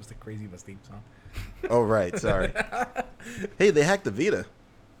was the Crazy Bus theme song. Oh, right. Sorry. Hey, they hacked the Vita.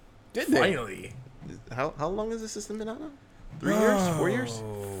 Did they? Finally. How long has the system been out now? 3 years? 4 years?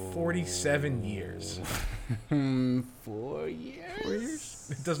 47 years. 4 years? 4 years?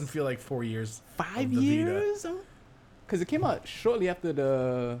 It doesn't feel like 4 years. 5 of the Vita. years? Because it came out shortly after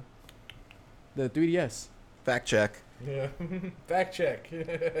the The 3DS. Fact check. Yeah. Fact check.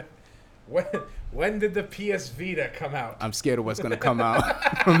 When did the PS Vita come out? I'm scared of what's gonna come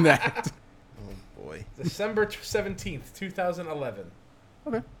out from that. Oh boy. December 17th, 2011.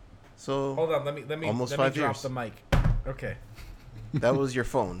 Okay. So Hold on, let me almost let 5 me drop years. the mic. Okay. That was your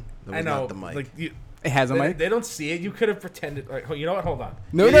phone. That was I know. not the mic. Like It has a they, mic. they don't see it. You could have pretended. Like, you know what? Hold on.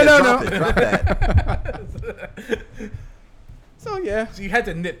 No, Yeah, no, drop no, it, no. drop that. So yeah. So you had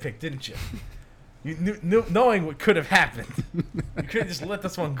to nitpick, didn't you? You knew knowing what could have happened. You could have just let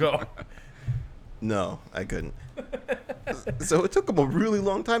this one go. No, I couldn't. So it took them a really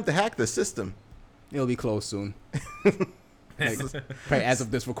long time to hack the system. It'll be closed soon. Like, probably as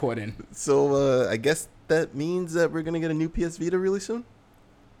of this recording. So I guess that means that we're gonna get a new PS Vita really soon.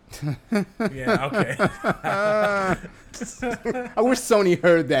 Yeah. Okay. I wish Sony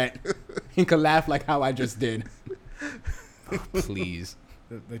heard that and could laugh like how I just did. Oh, please.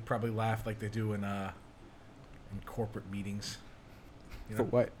 They probably laugh like they do in corporate meetings. You For know?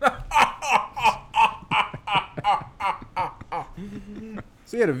 what?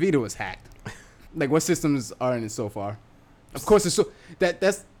 So yeah, the Vita was hacked. Like, what systems are in it so far? Of course, it's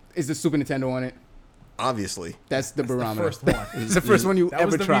is the Super Nintendo on it. Obviously. That's the barometer. First one. It's the first one you That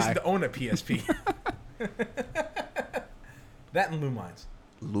ever was the reason tried. to own a PSP. That and Lumines.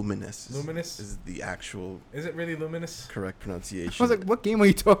 Luminous. Luminous? Is the actual Is it really Luminous? correct pronunciation. I was like, what game are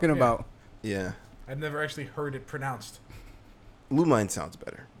you talking about? Yeah. I've never actually heard it pronounced. Lumine sounds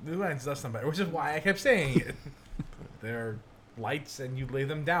better. Lumines does sound better, which is why I kept saying it. They're lights and you lay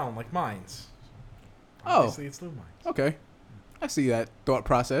them down like mines. Oh. Obviously, it's Lumines. Okay. I see that thought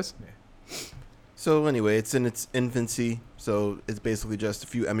process. So anyway, it's in its infancy. So it's basically just a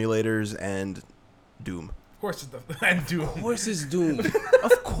few emulators and Doom. Of course, it's and Doom. Of course it's Doom.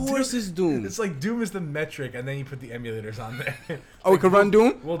 Of course it's Doom. It's like Doom is the metric, and then you put the emulators on there. Oh, we can run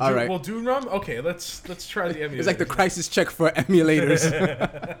Doom? We'll All right. We'll Doom run. Okay, let's try the emulators. It's like the crisis check for emulators.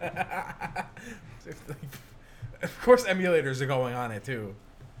 Of course, emulators are going on it too.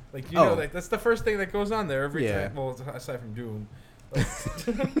 Like like that's the first thing that goes on there every time. Well, aside from Doom, like,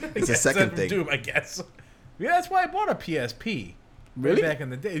 It's a second aside from thing. Doom, I guess. Yeah, that's why I bought a PSP. Really? Way back in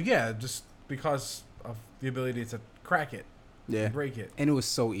the day, yeah, just because of the ability to crack it, Yeah. break it. And it was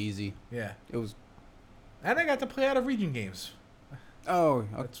so easy. Yeah, It was. and I got to play out of region games. Oh,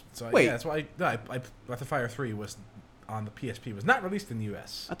 Wait, yeah, that's why I Breath of Fire 3 was on the PSP. Was not released in the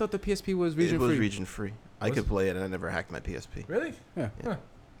US. I thought the PSP was region It was free. region free. I Was could it? play it, and I never hacked my PSP. Really? Yeah. Huh.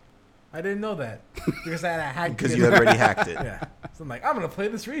 I didn't know that because I had Because you had already hacked it. Yeah. So I'm like, I'm gonna play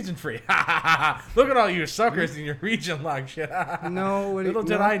this region free. Look at all you suckers in your region lock shit. No, Little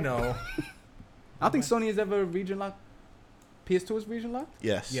did I know. I don't think Sony has ever region locked. PS2 is region locked?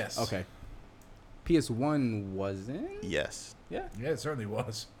 Yes. Yes. Okay. PS1 wasn't? Yes. Yeah. Yeah, it certainly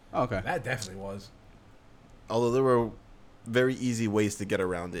was. Okay. That definitely was. Although there were very easy ways to get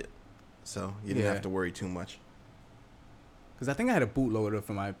around it, so you didn't Yeah. have to worry too much. Because I think I had a bootloader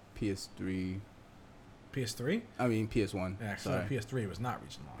for my PS3. PS3? I mean, PS1. Yeah, actually, Sorry. PS3 was not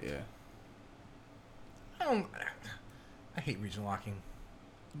region locked. Yeah. I hate region locking.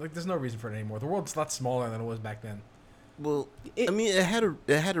 Like, there's no reason for it anymore. The world's a lot smaller than it was back then. Well, I mean, it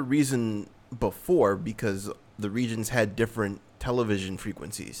had a reason before because the regions had different television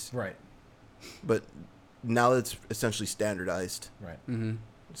frequencies, Right. but now it's essentially standardized. Right. Mm-hmm.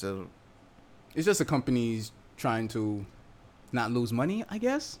 So It's just the companies trying to not lose money, I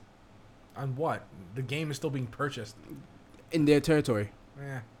guess, On what? The game is still being purchased. in their territory.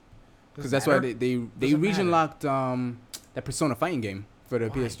 Yeah. Because that's why they Doesn't region matter. locked that Persona fighting game for the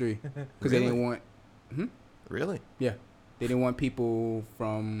Why? PS3 because they Really? didn't want. really, Yeah, they didn't want people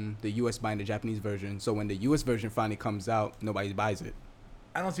from the U.S. buying the Japanese version. So when the U.S. version finally comes out, nobody buys it.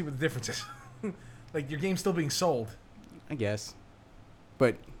 I don't see what the difference is. Like, your game's still being sold. I guess,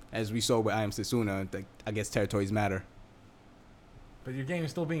 but as we saw with I Am Setsuna, I guess territories matter. But your game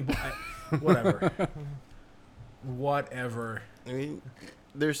is still being... Whatever. Whatever. I mean,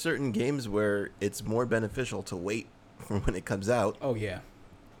 there's certain games where it's more beneficial to wait for when it comes out Oh yeah,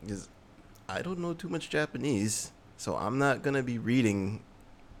 because I don't know too much Japanese, so I'm not gonna be reading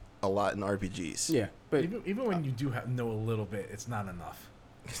a lot in RPGs. yeah, but Even when you do know a little bit, it's not enough.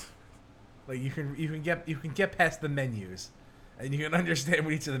 Like, you can get past the menus, and you can understand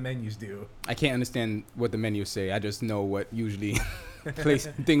what each of the menus do. I can't understand what the menus say. I just know what usually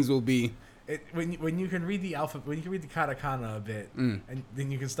things will be. When you can read the alphabet, when you can read the katakana a bit, and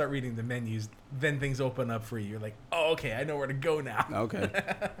then you can start reading the menus, then things open up for you. You're like, oh, okay, I know where to go now. Okay.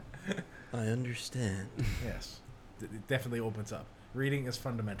 I understand. Yes, it definitely opens up. Reading is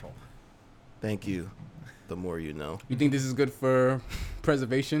fundamental. Thank you. The more you know. You think this is good for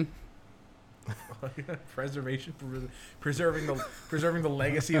preservation? preserving the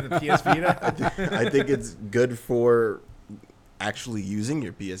legacy of the PS Vita. I think it's good for actually using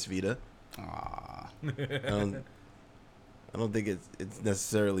your PS Vita. Aw. I don't think it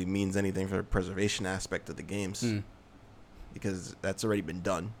necessarily means anything for the preservation aspect of the games because that's already been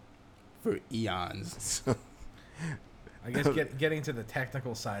done For eons. So, I guess getting to the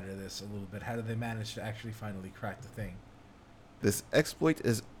technical side of this a little bit. How did they manage to actually finally crack the thing? this exploit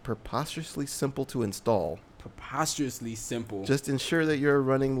is preposterously simple to install. Preposterously simple. Just ensure that you're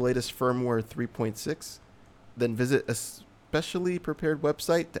running the latest firmware 3.6, then visit a specially prepared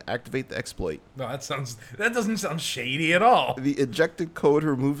website to activate the exploit. No, that doesn't sound shady at all. The ejected code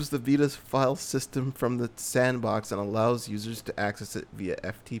removes the Vita's file system from the sandbox and allows users to access it via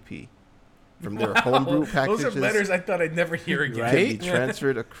FTP. From their homebrew packages, Those are letters I thought I'd never hear again. Right? can be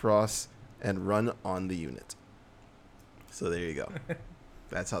transferred across and run on the unit. So there you go.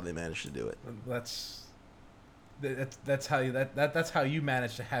 That's how they managed to do it. That's how you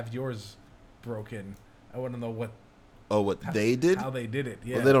managed to have yours broken. I want to know what They did? how they did it.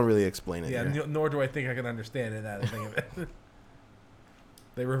 Yeah, Well, they don't really explain it. yeah. here. Nor do I think I can understand it. Now that I think of it.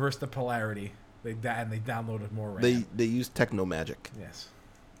 They reversed the polarity. They downloaded more RAM. They use techno magic. Yes.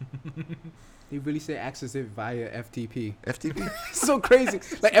 They really say access it via FTP. FTP? So crazy.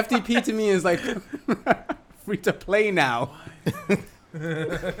 Like FTP to me is like free to play now.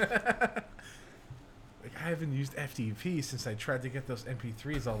 Like I haven't used FTP since I tried to get those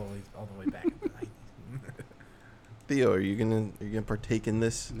MP3s all the way back in the 90s. Theo, are you gonna partake in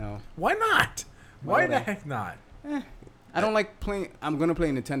this? No. Why not? Why Why the not? heck not? I don't like playing. I'm gonna play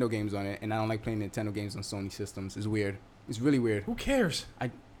Nintendo games on it, and I don't like playing Nintendo games on Sony systems. It's weird. It's really weird. Who cares?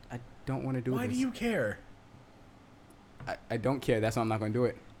 I don't want to do Why this. do you care? I don't care. That's why I'm not gonna do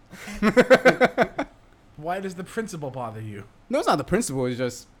it. Why does the principle bother you? No, it's not the principle. It's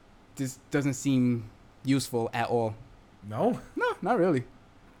just this doesn't seem useful at all. No? No, not really.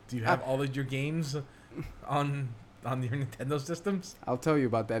 Do you have all of your games on your Nintendo systems? I'll tell you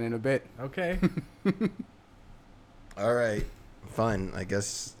about that in a bit. Okay. All right, fine. I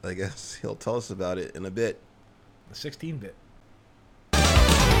guess he'll tell us about it in a bit. The 16-bit.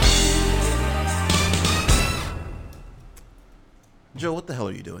 Joe, what the hell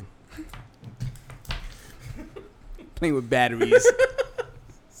are you doing? Playing with batteries.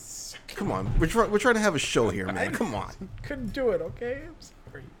 Come on, we're trying to have a show here, man. Come on, Couldn't do it, okay? I'm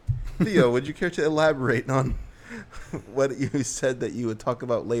sorry. Theo, would you care to elaborate on what you said that you would talk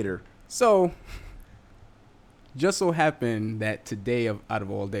about later? So, just so happened that today, out of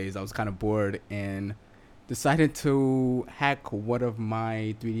all days, I was kind of bored and decided to hack one of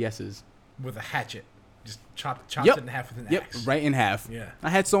my 3DSs. With a hatchet. Just chopped Yep. it in half with an Yep, axe. right in half. Yeah. I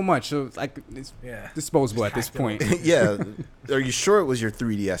had so much, so it's like it's Yeah. disposable Just at this hacked it point. up. Yeah, are you sure it was your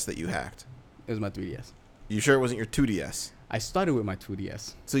 3DS that you hacked? It was my 3DS. You sure it wasn't your 2DS? I started with my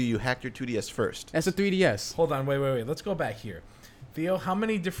 2DS. So you hacked your 2DS first? That's a 3DS. Hold on, wait. Let's go back here. Theo, how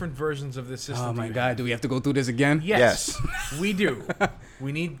many different versions of this system Oh do my you god, have? do we have to go through this again? Yes. We do.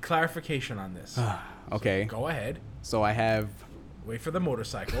 We need clarification on this. Okay. Go ahead. So I have Wait for the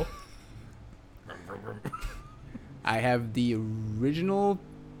motorcycle. the original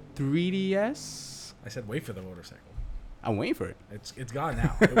 3DS. I said wait for the motorcycle. I'm waiting for it. It's gone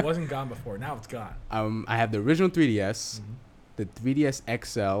now. It wasn't gone before. Now it's gone. I have the original 3DS, Mm-hmm. the 3DS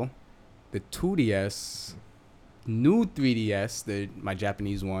XL, the 2DS, new 3DS, my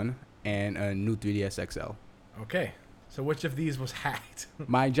Japanese one, and a new 3DS XL. Okay. So which of these was hacked?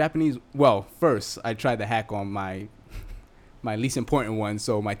 My Japanese, well, first I tried to hack on my least important one,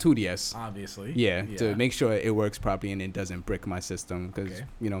 so my 2DS. Obviously. Yeah, to make sure it works properly and it doesn't brick my system because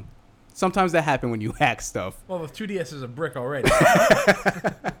Okay. Sometimes that happens when you hack stuff. Well, the 2DS is a brick already.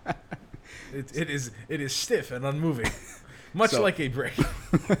 It is stiff and unmoving, much So- like a brick.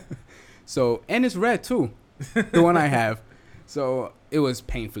 So, and it's red too, the one I have. So it was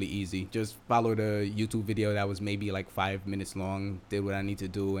painfully easy. Just followed a YouTube video that was maybe like 5 minutes long, did what I need to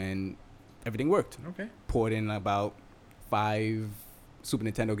do, and everything worked. Okay. Poured in about 5 Super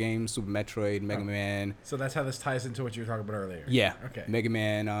Nintendo games, Super Metroid, Mega Man. So that's how this ties into what you were talking about earlier. Yeah. Okay. Mega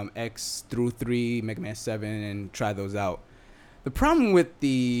Man X through 3, Mega Man 7, and try those out. The problem with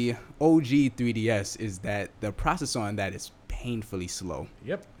the OG 3DS is that the processor on that is painfully slow.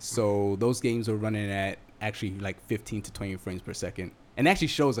 Yep. So those games are running at actually like 15 to 20 frames per second. And actually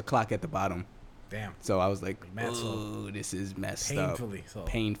shows a clock at the bottom. Damn. So I was like, Mad slow. oh, this is messed Painfully slow. up.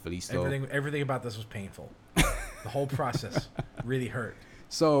 Painfully slow. Everything about this was painful. The whole process really hurt.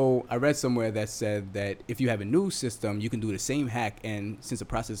 So I read somewhere that said that if you have a new system, you can do the same hack. And since the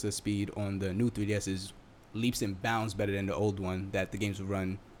processor speed on the new 3DS is leaps and bounds better than the old one, that the games will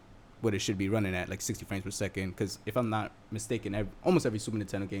run what it should be running at, like 60 frames per second. Because if I'm not mistaken, almost every Super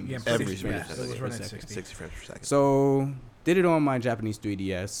Nintendo game Yeah, is every 60 Super frames yeah, Nintendo it was game running is at 60. 60 frames per second. So did it on my Japanese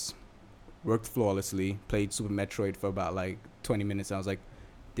 3DS, worked flawlessly. Played Super Metroid for about like 20 minutes. I was like,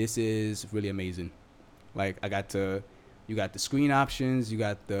 this is really amazing. Like you got the screen options, you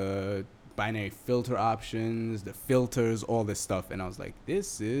got the binary filter options, the filters, all this stuff, and I was like,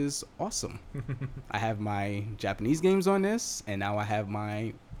 this is awesome. I have my Japanese games on this, and now I have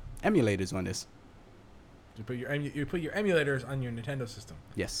my emulators on this. You put your emulators on your Nintendo system.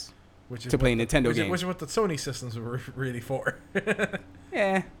 Yes. Which is To play what Nintendo games. Which is what the Sony systems were really for.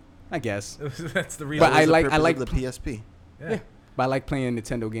 Yeah, I guess. That's the reason. But I like the PSP. Yeah. But I like playing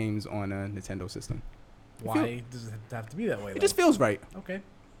Nintendo games on a Nintendo system. Why does it have to be that way? It just feels right. Okay.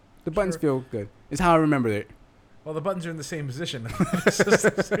 The buttons feel good. It's how I remember it. Well, the buttons are in the same position.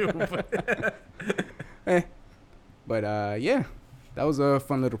 Too, but yeah, that was a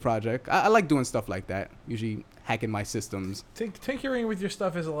fun little project. I like doing stuff like that. Usually hacking my systems. Tinkering with your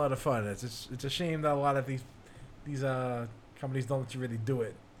stuff is a lot of fun. It's a shame that a lot of these companies don't let you really do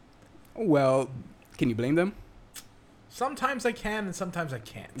it. Well, can you blame them? Sometimes I can, and sometimes I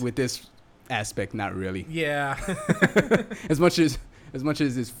can't. With this aspect, not really. Yeah. As much as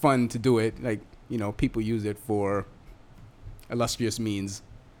it's fun to do it, like, you know, people use it for illustrious means.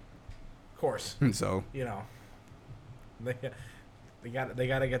 Of course. So, You know, they got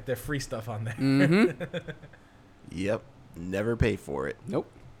to get their free stuff on there. mm-hmm. Yep. Never pay for it.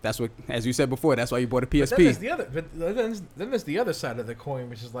 Nope. That's what, as you said before, that's why you bought a But PSP. then there's the other side of the coin,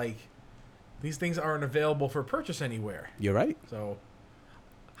 which is like, these things aren't available for purchase anywhere. You're right. So,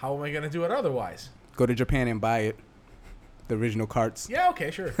 how am I going to do it otherwise? Go to Japan and buy it. The original carts. Yeah,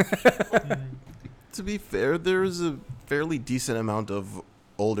 okay, sure. To be fair, there's a fairly decent amount of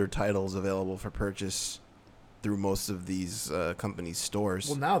older titles available for purchase through most of these companies' stores.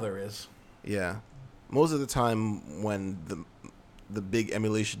 Well, now there is. Yeah. Most of the time when the big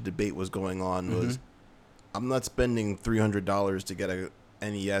emulation debate was going on was, I'm not spending $300 to get a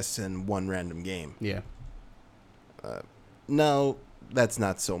NES and one random game. Yeah. No, that's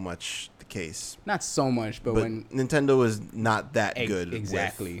not so much the case. Not so much, but when Nintendo is not that good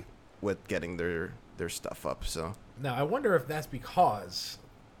exactly with getting their stuff up. So Now, I wonder if that's because,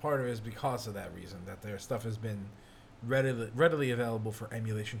 part of it is because of that reason, that their stuff has been readily available for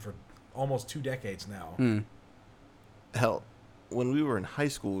emulation for almost 2 decades now. hell, when we were in high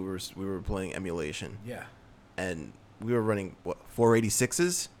school, we were playing emulation, Yeah. and we were running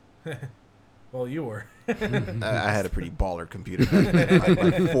 486s. Well, you were. I had a pretty baller computer,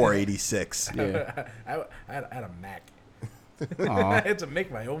 like 486. yeah. I had a Mac. Aw. I had to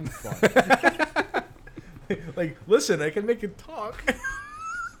make my own fun. Like, listen, I can make it talk.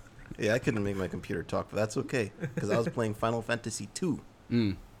 Yeah, I couldn't make my computer talk, but that's okay because I was playing Final Fantasy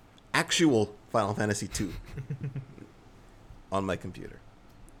II, actual Final Fantasy II, on my computer,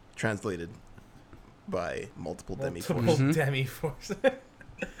 translated by multiple demi-force. Demi-force.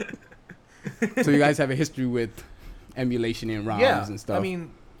 So you guys have a history with emulation and ROMs and stuff. I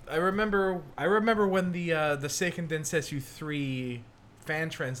mean, I remember when the Seiken Densetsu 3 fan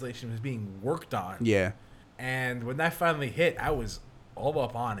translation was being worked on. yeah. And when that finally hit, I was all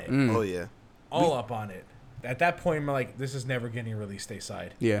up on it. Oh yeah, All up on it. At that point, I'm like, this is never getting released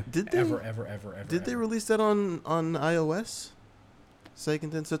stateside. Yeah. did they Ever. did they release that on iOS? Seiken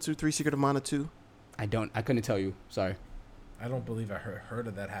Densetsu 3: Secret of Mana 2. I couldn't tell you. Sorry. I don't believe I heard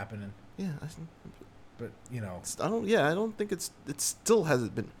of that happening. Yeah, But, you know, I don't think it still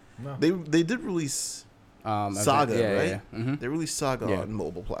hasn't been. no. They did release Saga, yeah, right? Yeah. Mm-hmm. They released Saga Yeah. on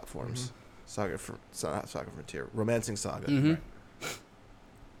mobile platforms. Saga Frontier, Romancing Saga. Mm-hmm.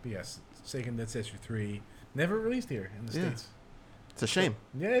 But yes, Seiken Densetsu 3 never released here in the Yeah. States. It's a shame.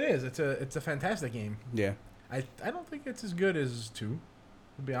 Yeah, it is. It's a fantastic game. Yeah. I don't think it's as good as 2,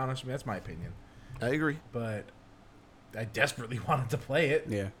 to be honest with you. That's my opinion. I agree. But I desperately wanted to play it.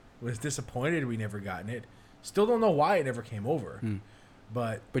 Yeah. Was disappointed we never gotten it. Still don't know why it never came over.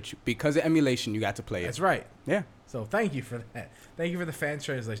 But Because of emulation, you got to play it. that's right. Yeah. So thank you for that. Thank you for the fan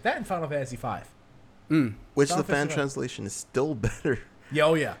translation. That and Final Fantasy V. Which Final the fan Fantasy- translation is still better. Yeah,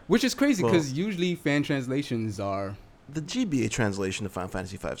 oh yeah. Which is crazy Well- because usually fan translations are. The GBA translation of Final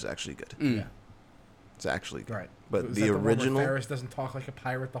Fantasy V is actually good. Yeah. It's actually good. Right. But Was the that one where original, Ferris doesn't talk like a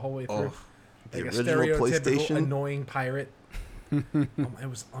pirate the whole way through. oh, the Like a original stereotypical PlayStation, annoying pirate. It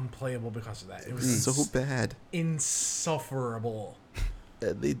was unplayable because of that. It was so bad. insufferable.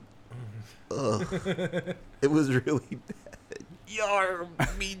 And they, it was really bad. Yar,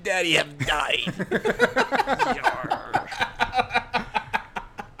 me daddy have died. Yar.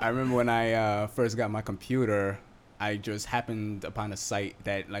 I remember when I first got my computer, I just happened upon a site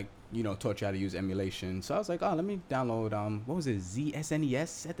that taught you how to use emulation. So I was like, oh, let me download what was it,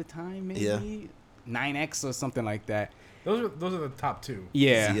 ZSNES at the time, maybe? Yeah. 9X or something like that. Those are the top two.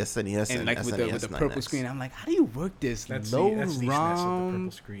 Yeah. ZSNES and like SNES with the purple 9X. screen, I'm like, how do you work this? That's load the SNES with the ROM.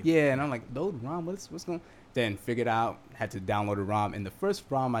 purple screen. Yeah, and I'm like, load ROM. What's going? Then figured out, had to download a ROM, and the first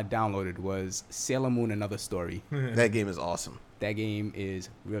ROM I downloaded was Sailor Moon: Another Story. That game is awesome. That game is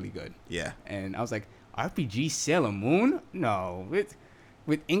really good. Yeah. And I was like, RPG Sailor Moon? No,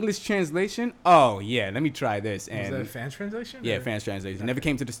 with English translation? Oh yeah, let me try this. And was that a fan translation? yeah, or? fans translation. Okay. Never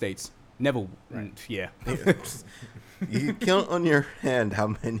came to the States. Never. Right. Yeah. You count on your hand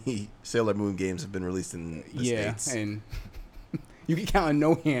how many Sailor Moon games have been released in the States. And you can count on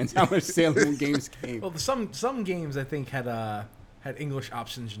no hands how much Sailor Moon games came. Well, some games I think had English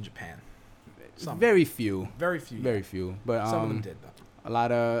options in Japan. Some. Very few. Very few. Very yeah. few. But Some of them did though. a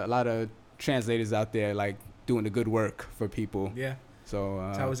lot of translators out there like doing the good work for people. Yeah. So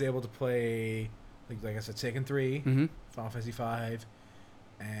I was able to play, like I said, Tekken 3, mhm. Final Fantasy 5,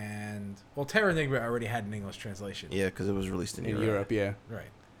 and Terra Nigma already had an English translation. Yeah, because it was released in in Europe. Europe, yeah. Right.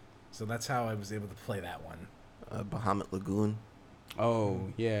 So that's how I was able to play that one. Bahamut Lagoon. Oh,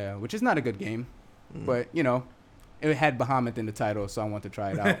 yeah, which is not a good game, Mm. but it had Bahamut in the title, so I want to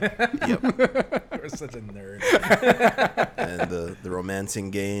try it out. Yep. You're such a nerd. And the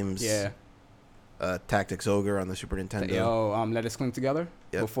romancing games. Yeah. Tactics Ogre on the Super Nintendo. Let Us Cling Together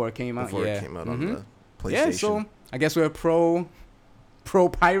Yep. before it came out. Before yeah. it came out Mhm. on the PlayStation. Yeah, so I guess we're pro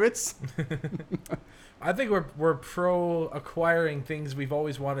pirates. I think we're pro acquiring things we've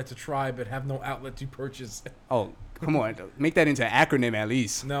always wanted to try but have no outlet to purchase. Oh, come on, make that into an acronym at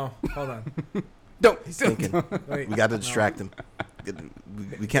least. No, hold on. Don't. He's thinking. Wait, We got to no. distract him.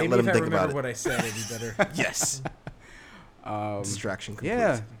 We can't Maybe let him if think I about remember it. what I said, it'd be better. Yes. Distraction complete.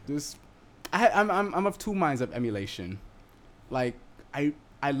 Yeah, I'm of two minds of emulation. Like I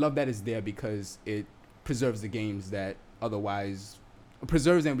love that it's there because it preserves the games that otherwise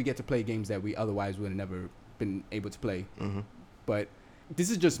preserves, and we get to play games that we otherwise would have never been able to play. Mm-hmm. But this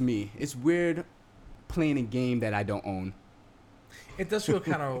is just me. It's weird playing a game that I don't own. It does feel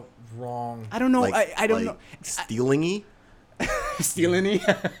kind of wrong. I don't know. I don't know. Stealing-y? Stealing it.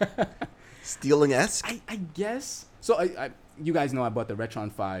 Stealing-esque? I guess. So you guys know I bought the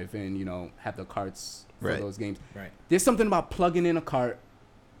Retron 5 and have the carts for Right. those games. Right. There's something about plugging in a cart,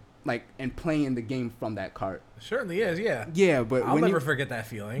 and playing the game from that cart. Certainly is, yeah. Yeah, but I'll when never you, forget that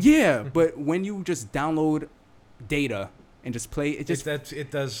feeling. yeah, but when you just download data and just play, it just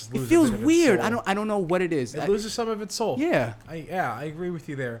It does lose it feels a bit of its weird. soul. I don't know what it is. It loses some of its soul. Yeah, I agree with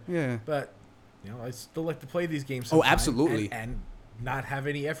you there. yeah. But I still like to play these games. Oh, sometime absolutely. and not have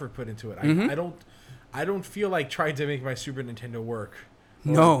any effort put into it. Mhm. I don't feel like trying to make my Super Nintendo work.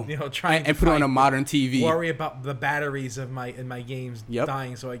 Or, No. trying And to put it on a find- modern TV. Worry about the batteries of my games Yep.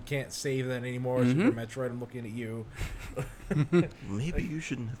 dying, so I can't save that anymore. Mhm. Super Metroid, I'm looking at you. Maybe you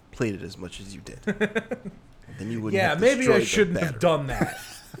shouldn't have played it as much as you did. Then you wouldn't Yeah, have maybe I destroyed the shouldn't have battery. done that.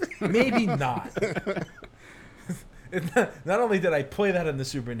 Maybe not. Not only did I play that on the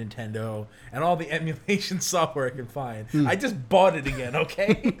Super Nintendo and all the emulation software I can find, I just bought it again.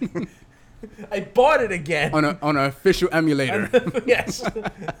 Okay, I bought it again. on an official emulator. Yes,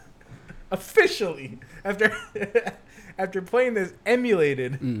 officially after playing this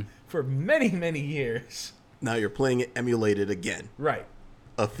emulated for many years. Now you're playing it emulated again. Right,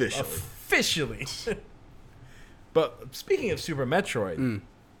 Officially. But speaking of Super Metroid,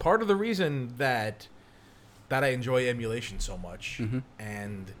 part of the reason that I enjoy emulation so much,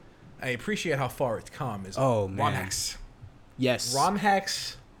 and I appreciate how far it's come, is ROM man. hacks. Yes. ROM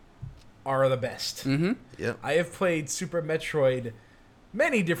hacks are the best. Mm-hmm. Yep. I have played Super Metroid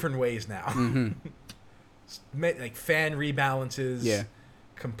many different ways now. Mm-hmm. Like fan rebalances, Yeah.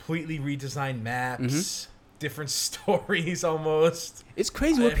 completely redesigned maps, different stories almost. It's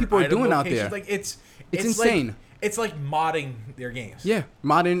crazy what people are Item doing out there. locations. Like it's insane. Like, it's like modding their games. Yeah,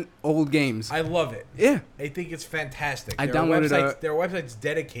 modern old games. I love it. Yeah. I think it's fantastic. I There are downloaded there are websites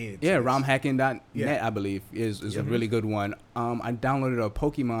dedicated to Yeah, this. romhacking.net, Yeah. I believe, is a really good one. I downloaded a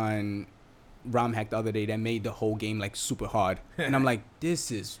Pokemon ROM hack the other day that made the whole game like super hard, and I'm like,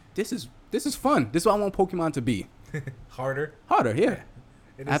 this is fun. This is what I want Pokemon to be. Harder. Harder, yeah.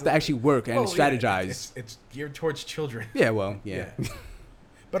 It I have is to actually work and yeah, strategize. it's geared towards children. Yeah, well, yeah.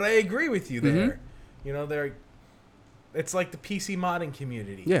 But I agree with you there. Mhm. It's like the PC modding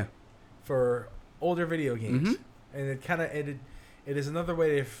community. Yeah. For older video games, Mhm. and it is another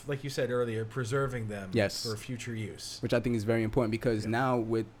way of, like you said earlier, preserving them Yes. for future use. Which I think is very important because now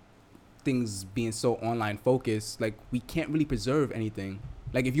with things being so online focused, like we can't really preserve anything.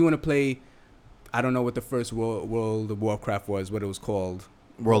 Like if you want to play I don't know what the first World of Warcraft was. What it was called.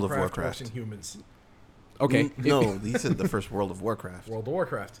 World of Warcraft. Horse and humans. Okay. No, he said the first World of Warcraft. World of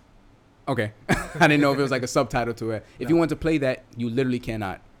Warcraft. Okay. I didn't know if it was like a subtitle to it. If No. you want to play that, you literally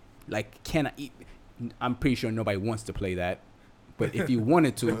cannot. I'm pretty sure nobody wants to play that. But if you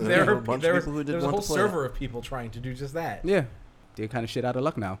wanted to, There were are a bunch of there was, people who did there's a want whole to play server of people trying to do just that. yeah, they're kind of shit out of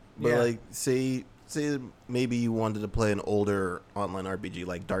luck now. But Yeah. like, say maybe you wanted to play an older online RPG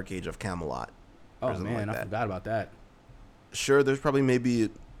like Dark Age of Camelot. Oh or something man, like I that. forgot about that. Sure, there's probably maybe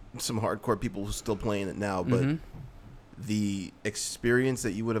some hardcore people who's still playing it now, but Mhm. the experience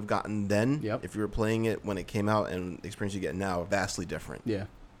that you would have gotten then, Yep. if you were playing it when it came out, and the experience you get now, are vastly different. Yeah.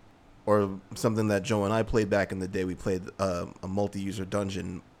 Or something that Joe and I played back in the day. We played a multi-user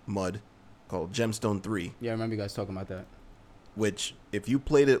dungeon mud called Gemstone 3, Yeah, I remember you guys talking about that. which if you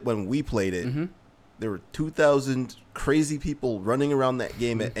played it when we played it, Mm-hmm. there were 2,000 crazy people running around that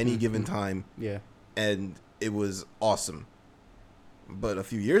game at any given time, Yeah. and it was awesome. But a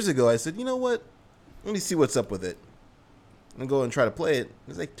few years ago, I said, you know what? Let me see what's up with it. And go and try to play it.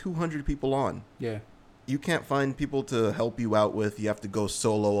 There's like 200 people on. Yeah. You can't find people to help you out with. You have to go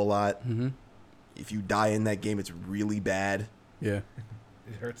solo a lot. Mm-hmm. If you die in that game, it's really bad. Yeah.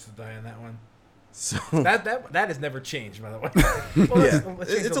 It hurts to die on that one. So That has never changed, by the way. Well, Yeah,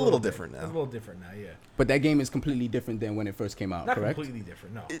 let's it's change a little bit. different now. It's a little different now, yeah. But that game is completely different than when it first came out, Not correct? completely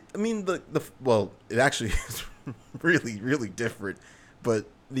different, no. I mean, well, it actually is really, really different. But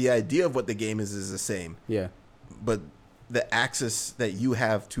the idea of what the game is the same. Yeah. But the access that you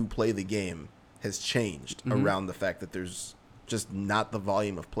have to play the game has changed Mhm. around the fact that there's just not the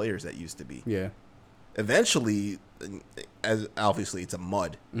volume of players that used to be. Yeah. Eventually, as obviously it's a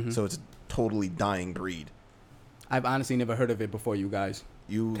mud, Mhm. so it's a totally dying breed. I've honestly never heard of it before, you guys.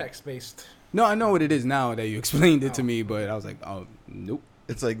 You, Text-based. No, I know what it is now that you explained it to Oh. me, but I was like, oh, nope.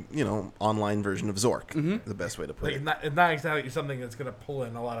 it's like, online version of Zork. Mhm. The best way to put Like, it. it's not exactly something that's going to pull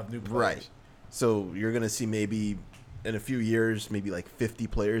in a lot of new players. Right. So you're gonna see maybe in a few years, maybe like 50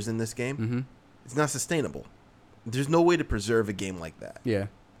 players in this game. Mm-hmm. It's not sustainable. There's no way to preserve a game like that. Yeah.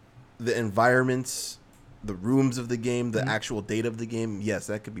 The environments, the rooms of the game, the Mhm. actual data of the game, yes,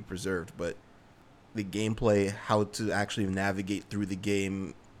 that could be preserved, but the gameplay, how to actually navigate through the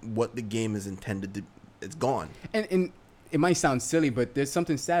game, what the game is intended to, it's gone. And it might sound silly, but there's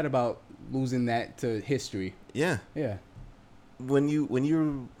something sad about losing that to history. Yeah. Yeah. When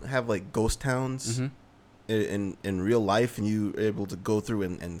you have like ghost towns Mm-hmm. in real life, and you're able to go through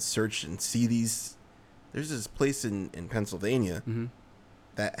and search and see these, there's this place in Pennsylvania Mm-hmm.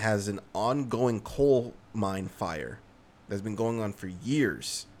 that has an ongoing coal mine fire that's been going on for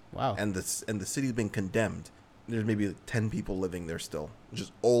years. Wow. And the city's been condemned. There's maybe like 10 people living there still,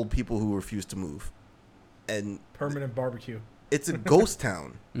 just old people who refuse to move. And Permanent barbecue. it's a ghost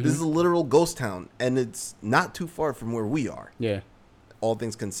town. This is a literal ghost town, and it's not too far from where we are, Yeah. all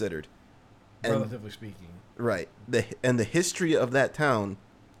things considered. And Relatively speaking. right, the history of that town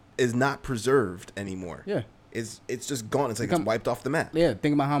is not preserved anymore. Yeah. It's just gone. It's like Become- it's wiped off the map. Yeah.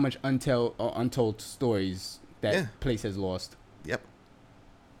 Think about how much untold stories that Yeah. place has lost. Yep.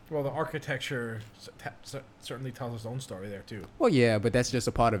 Well, the architecture certainly tells its own story there, too. Well, yeah, but that's just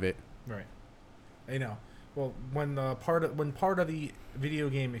a part of it. Right. You know, well, when part of the video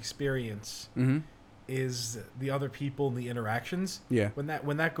game experience Mm-hmm. is the other people and the interactions, Yeah. when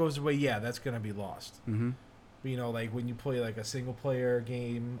that goes away, yeah, that's gonna be lost. Mm-hmm. You know, like when you play like a single player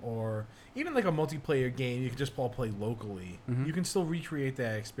game or even like a multiplayer game, you can just all play locally. Mhm. You can still recreate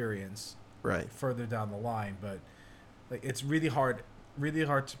that experience Right. further down the line, but like it's really hard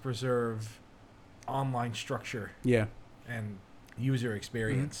to preserve online structure Yeah. and user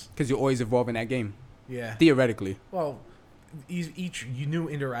experience. Because you're always evolving that game, Yeah. theoretically. Well, each new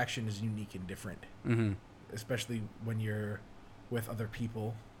interaction is unique and different, Mm-hmm. especially when you're with other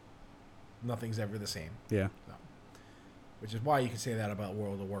people. Nothing's ever the same, Yeah. which is why you can say that about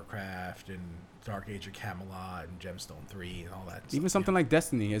World of Warcraft and Dark Age of Camelot and Gemstone 3 and all that Even stuff, something like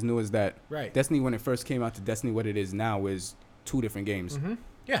Destiny, as new as that. right. Destiny, when it first came out to Destiny, what it is now is 2 different games. Mm-hmm.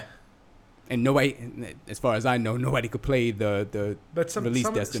 Yeah, And nobody, as far as I know, nobody could play the but some Release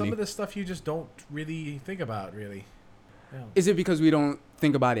some Destiny. of this stuff you just don't really think about, really. Yeah. Is it because we don't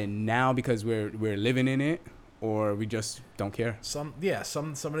think about it now because we're living in it, or we just don't care? Some of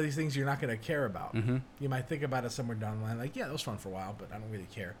these things you're not going to care about. Mm-hmm. You might think about it somewhere down the line, like, yeah, that was fun for a while, but I don't really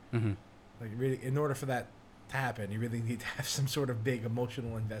care. Mm-hmm. Like, really, in order for that to happen, you really need to have some sort of big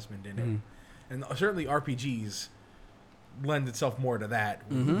emotional investment in Mm-hmm. it. And certainly RPGs lend itself more to that.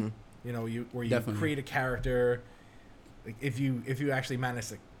 Mm-hmm. You know, you Definitely. create a character. Like if you actually manage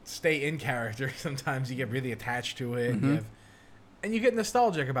to stay in character, sometimes you get really attached to it. Mhm. And you get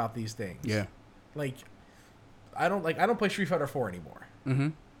nostalgic about these things. Yeah. Like, I don't play Street Fighter 4 anymore. Mm-hmm.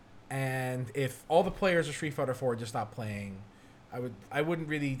 And if all the players of Street Fighter 4 just stopped playing, I wouldn't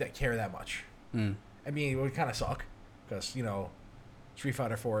really care that much. Mm. I mean, it would kind of suck because Street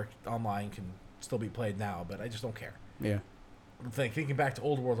Fighter 4 online can still be played now, but I just don't care. Yeah. Thinking back to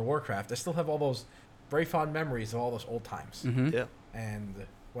old World of Warcraft, I still have all those very fond memories of all those old times. Mm-hmm. Yeah. And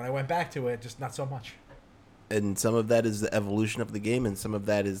when I went back to it, just not so much. And some of that is the evolution of the game, and some of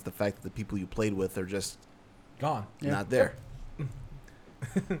that is the fact that the people you played with are just Gone. not there.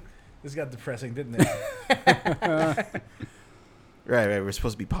 This got depressing, didn't it? Right. We're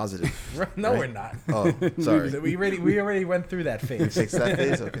supposed to be positive. No, right? we're not. Oh, sorry. We already went through that phase. Fix that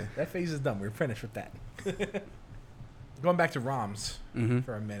phase? Okay. That phase is done. We're finished with that. Going back to ROMs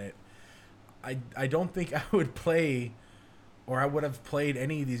for a minute, I don't think I would play, or I would have played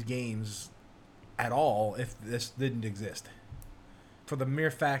any of these games at all if this didn't exist. For the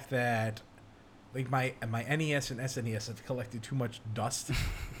mere fact that, like, my NES and SNES have collected too much dust.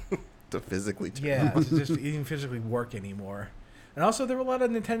 To physically turn. Yeah, to just even physically work anymore. And also, there were a lot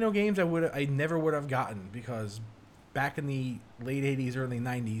of Nintendo games I never would have gotten because back in the late 80s, early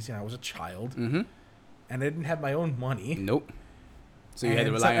 90s, I was a child. Mm-hmm. And I didn't have my own money. Nope. So you had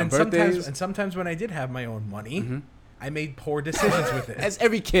to rely on birthdays? Sometimes when I did have my own money, I made poor decisions with it. As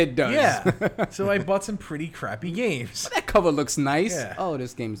every kid does. Yeah. So I bought some pretty crappy games. That cover looks nice. Yeah. Oh,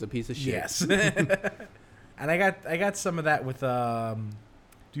 this game's a piece of shit. Yes. And I got some of that with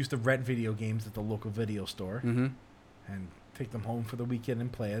used to rent video games at the local video store and take them home for the weekend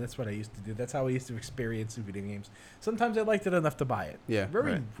and play it. That's what I used to do. That's how I used to experience video games. Sometimes I liked it enough to buy it. Yeah.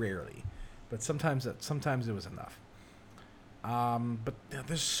 Very rarely. But sometimes it was enough. But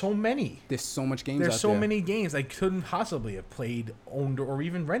there's so many. There's so much games There's out so there. many games I couldn't possibly have played, owned, or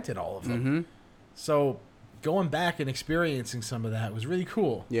even rented all of them. Mm-hmm. So going back and experiencing some of that was really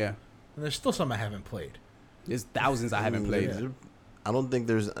cool. Yeah. And there's still some I haven't played. There's thousands I haven't played. Yeah. I don't think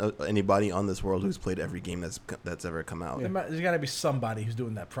there's anybody on this world who's played every game that's ever come out. There's got to be somebody who's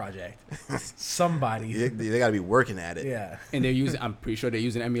doing that project. Somebody. They got to be working at it. Yeah. And I'm pretty sure they're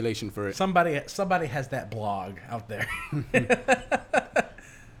using emulation for it. Somebody has that blog out there.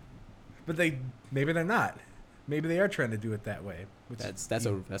 But maybe they're not. Maybe they are trying to do it that way. That's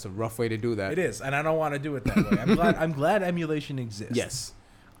a rough way to do that. It is, and I don't want to do it that way. I'm glad emulation exists. Yes.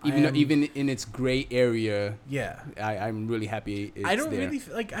 Even in its gray area. Yeah. I'm really happy it's I don't there. really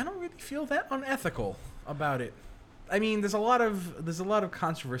feel that unethical about it. I mean, there's a lot of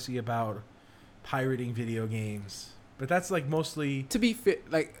controversy about pirating video games, but that's like mostly To be fair,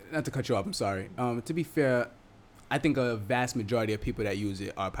 like, not to cut you off, I'm sorry. To be fair, I think a vast majority of people that use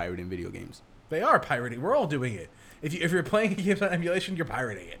it are pirating video games. they are pirating. We're all doing it. If you're playing games on emulation, you're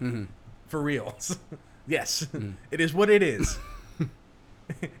pirating it. Mm-hmm. For real. Yes. It is what it is.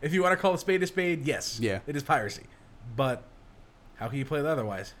 If you want to call a spade, yes. Yeah. It is piracy. But how can you play it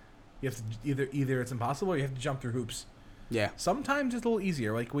otherwise? You have to either it's impossible or you have to jump through hoops. Yeah. Sometimes it's a little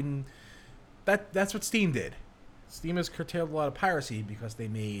easier. Like when that's what Steam did. Steam has curtailed a lot of piracy because they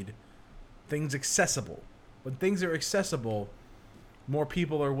made things accessible. When things are accessible, more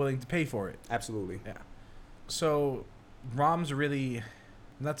people are willing to pay for it. Absolutely. Yeah. So ROMs are really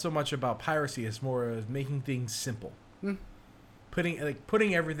not so much about piracy, it's more of making things simple.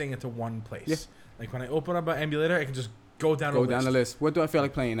 Putting everything into one place. Yeah. Like when I open up an emulator, I can just go down the list. What do I feel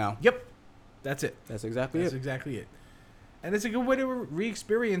like playing now? Yep. That's it. That's exactly That's it. exactly it. And it's a good way to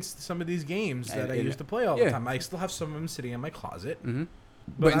re-experience some of these games that I used to play all the yeah. time. I still have some of them sitting in my closet. Mm-hmm.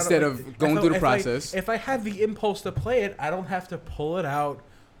 But But instead of going through the process. If I have the impulse to play it, I don't have to pull it out,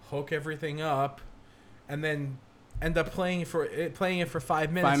 hook everything up, and then end up playing it for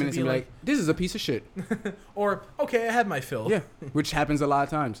 5 minutes. 5 minutes and be like, this is a piece of shit. Or, okay, I had my fill. Yeah. Which happens a lot of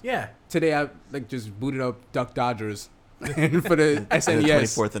times. Yeah. Today I just booted up Duck Dodgers for the In the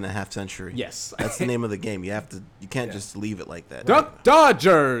SNES. 24th and a half century. Yes. That's the name of the game. You can't just leave it like that. Duck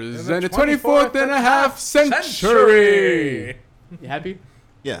Dodgers and the 24th and a half century. You happy?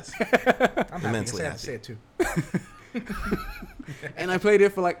 Yes. I'm Immensely happy. I say it too. And I played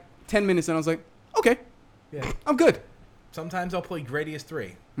it for like 10 minutes and I was like, okay, Yeah. I'm good. Sometimes I'll play Gradius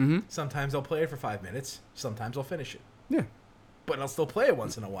 3. Mm-hmm. Sometimes I'll play it for 5 minutes. Sometimes I'll finish it. Yeah. But I'll still play it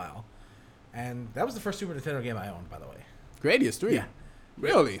once in a while. And that was the first Super Nintendo game I owned, by the way. Gradius 3? Yeah.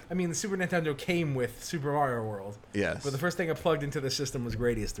 Really? I mean, the Super Nintendo came with Super Mario World. Yes. But the first thing I plugged into the system was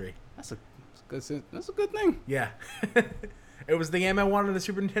Gradius 3. That's a good thing. Yeah. It was the game I wanted the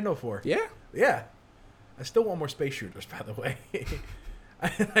Super Nintendo for. Yeah? Yeah. I still want more space shooters, by the way.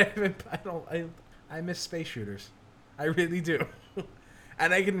 I miss space shooters. I really do.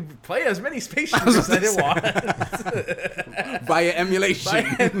 and I can play as many spaceships as I did want. Via emulation.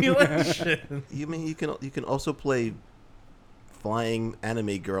 By emulation. You mean you can also play flying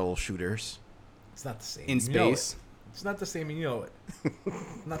anime girl shooters? It's not the same. In You know space. it. It's not the same, and you know it.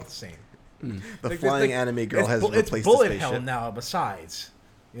 Not the same. The Like, flying like, anime girl has it's replaced the bullet spaceship. hell now. Besides,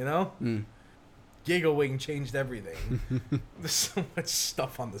 you know, Giga Wing changed everything. There's so much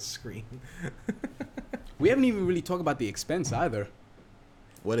stuff on the screen. We haven't even really talked about the expense either.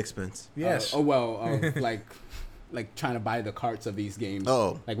 What expense? Yes. Like trying to buy the carts of these games.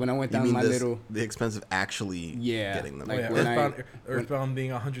 Oh, Like when I went you down mean my little. the expense of actually getting them? Oh, yeah. when Earthbound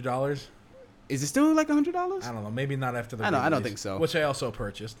being $100. Is it still like $100? I don't know. Maybe not after the. I don't release, think so. Which I also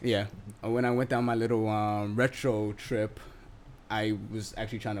purchased. Yeah. When I went down my little retro trip, I was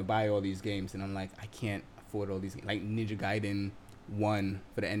actually trying to buy all these games, and I'm like, I can't afford all these. Like Ninja Gaiden 1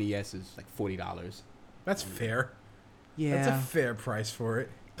 for the NES is like $40. That's fair. Yeah. That's a fair price for it.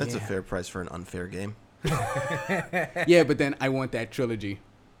 That's a Yeah. fair price for an unfair game. Yeah, but then I want that trilogy.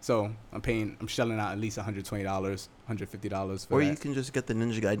 So I'm shelling out at least $120, $150 for Or that. you can just get the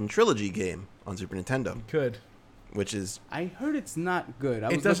Ninja Gaiden trilogy game on Super Nintendo, You could. which is I heard it's not good.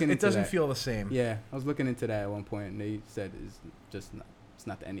 It doesn't feel the same. Yeah, I was looking into that at one point, and they said it's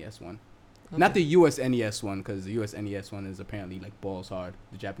not the NES one. Not the US NES one, because the US NES one is apparently like balls hard.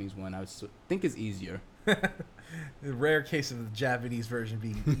 The Japanese one I think is easier. The rare case of the Japanese version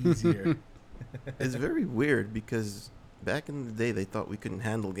being easier. it's very weird because back in the day they thought we couldn't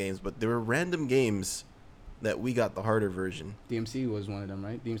handle games, but there were random games that we got the harder version, DMC was one of them,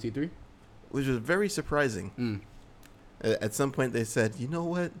 right? DMC 3? which was very surprising. Mm. At some point they said, you know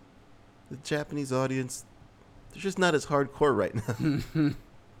what, the Japanese audience, they're just not as hardcore right now.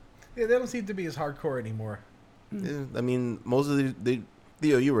 Yeah, they don't seem to be as hardcore anymore. Yeah, I mean, most of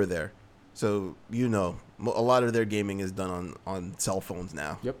Theo, you were there, so you know a lot of their gaming is done on cell phones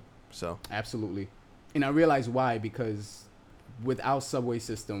now. Yep. So Absolutely. And I realize why, because with our subway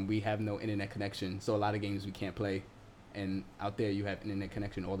system, we have no internet connection. So a lot of games we can't play. And out there, you have internet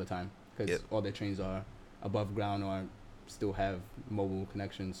connection all the time because all their trains are above ground or still have mobile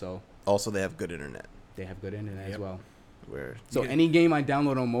connection. So also they have good internet. they have good internet as well. Where So any game I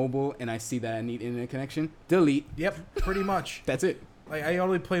download on mobile and I see that I need internet connection, delete. Yep, pretty much. That's it. Like I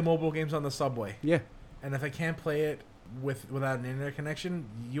only play mobile games on the subway, Yeah. and if I can't play it without an internet connection,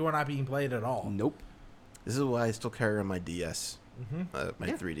 you are not being played at all. Nope. this is why I still carry on my DS, my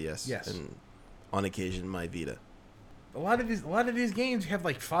Yeah. 3DS, Yes. and on occasion my Vita. A lot of these games you have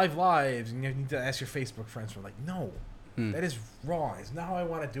like 5 lives, and you need to ask your Facebook friends for like, no, that is wrong. It's not how I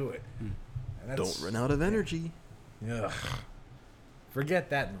want to do it. And that's- Don't run out of energy. Ugh. Forget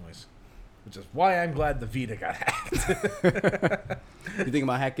that noise. Which is why I'm glad the Vita got hacked. You think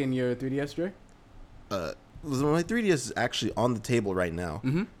about hacking your 3DS, Dre? My 3DS is actually on the table right now.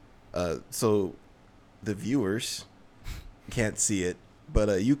 Mm-hmm. So the viewers can't see it,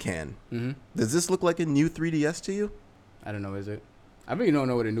 but you can. Mm-hmm. Does this look like a new 3DS to you? I don't know, is it? I really don't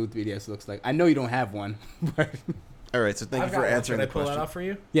know what a new 3DS looks like. I know you don't have one, but... All right, so thank you for answering Can the I pull question. that out for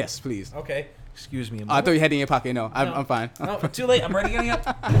you? Yes, please. Okay. Excuse me. I thought you had it in your pocket. No, No. I'm fine. No, too late. I'm ready getting up.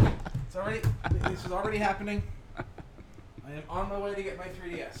 It's already. This is already happening. I am on my way to get my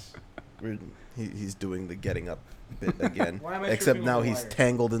 3DS. He's doing the getting up bit again. Why am I Except tripping now over he's wires?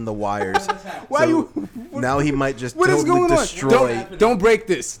 tangled in the wires. Why So you? now he might just What is totally going on? destroy. Don't break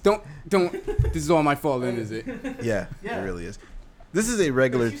this. Don't. This is all my fault, then, is it? Yeah, Yeah. it really is. This is a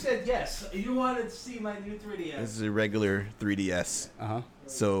regular. You said yes. You wanted to see my new 3DS. This is a regular 3DS. Uh huh.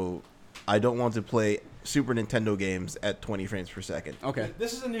 So I don't want to play Super Nintendo games at 20 frames per second. Okay.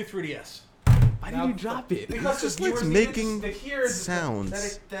 This is a new 3DS. Why did you drop it? Because just the likes viewers making needed to hear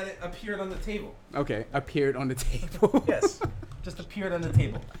sounds. that it appeared on the table. Okay, appeared on the table. Yes, just appeared on the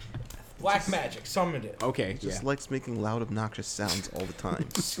table. Black magic summoned it. Okay. Just Yeah. likes making loud, obnoxious sounds all the time.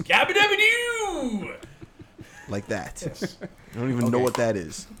 Scabba-dabba-doo! Like that. Yes. I don't even know Okay. what that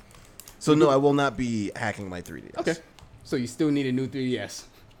is. So no, I will not be hacking my 3DS. Okay. So you still need a new 3DS.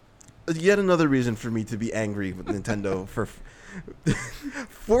 Yet another reason for me to be angry with Nintendo for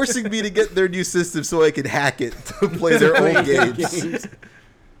forcing me to get their new system so I could hack it to play their old games.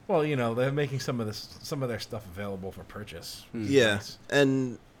 Well, you know, they're making some of their stuff available for purchase. Yeah,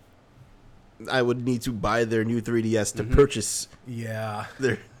 and I would need to buy their new 3DS to purchase Yeah.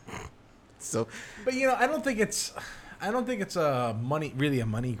 their. So, But you know, I don't think it's a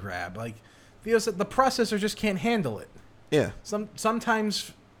money grab. Like Theo said, the processor just can't handle it. yeah,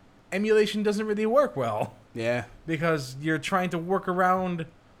 Sometimes emulation doesn't really work well Yeah. because you're trying to work around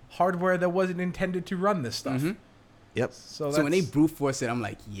hardware that wasn't intended to run this stuff. Mhm. yep. So when they brute force it, I'm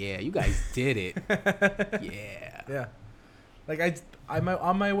like, yeah, you guys did it. Yeah. yeah, Like I'm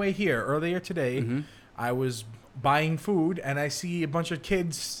on my way here earlier today. Mm-hmm. I was buying food and I see a bunch of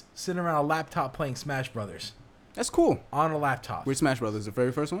kids sitting around a laptop playing Smash Brothers That's cool. on a laptop. Which Smash Brothers? The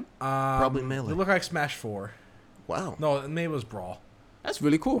very first one? Probably Melee. They look like Smash 4. Wow. No, maybe it was Brawl. That's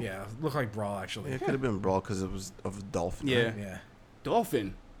really cool. Yeah, it looked like Brawl actually. Yeah, it could have been Brawl because it was of a dolphin. Yeah. Right? Yeah.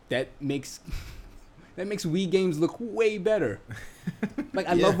 Dolphin. That makes Wii games look way better. Like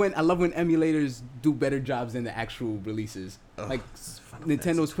I love when emulators do better jobs than the actual releases. Like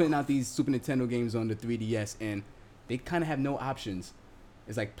Nintendo's putting out these Super Nintendo games on the 3DS and they kind of have no options.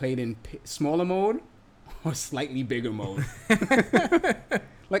 It's like played in smaller mode or slightly bigger mode.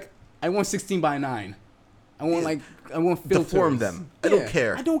 Like I want 16:9. I want filters. Deform them. I don't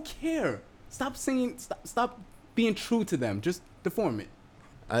care. I don't care. Stop singing. Stop being true to them. Just deform it.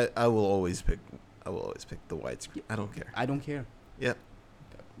 I will always pick the widescreen. I don't care. I don't care. Yep.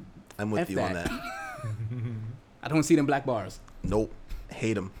 I'm with F you on that. that. I don't see them black bars. Nope.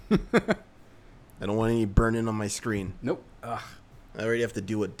 Hate them. I don't want any burning on my screen. Nope. Ugh. I already have to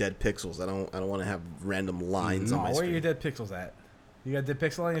deal with dead pixels. I don't want to have random lines on my Where are screen. your dead pixels at? You got dead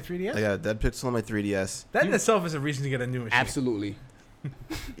pixel on your 3DS? I got a dead pixel on my 3DS. That in itself is a reason to get a new machine. Absolutely.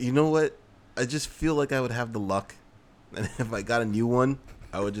 You know what? I just feel like I would have the luck, and if I got a new one,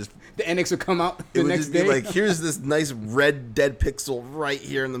 I would just. The NX would come out It the would next just day. be like, here's this nice red dead pixel right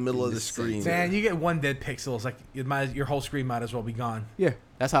here in the middle of the screen. Man, you get one dead pixel, it's like your whole screen might as well be gone. Yeah,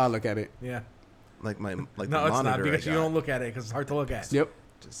 that's how I look at it. Yeah. Like the No, it's monitor not because I you got. don't look at it because it's hard to look at. Yep.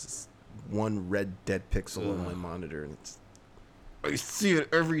 Just this one red dead pixel on my monitor, and I see it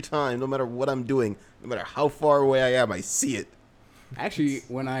every time, no matter what I'm doing, no matter how far away I am, I see it. Actually,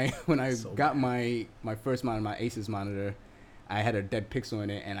 when I So got my first monitor, my Asus monitor, I had a dead pixel in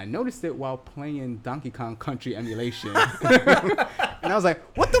it, and I noticed it while playing Donkey Kong Country emulation. And I was like,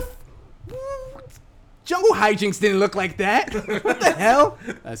 what the Jungle Hijinks didn't look like that. What the hell?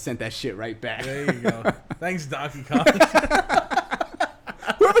 I sent that shit right back. There you go. Thanks, Donkey Kong.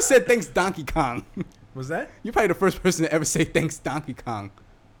 Whoever said thanks Donkey Kong? Was that? You're probably the first person to ever say thanks Donkey Kong.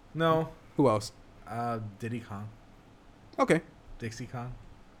 No. Who else? Diddy Kong. Okay. Dixie Kong.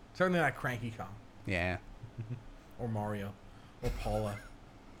 Certainly not Cranky Kong. Yeah. Or Mario. Or Paula.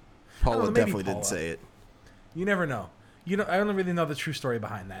 Paula maybe definitely Paula. didn't say it. You never know. I don't really know the true story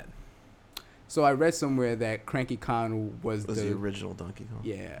behind that. So I read somewhere that Cranky Kong was It was the original Donkey Kong.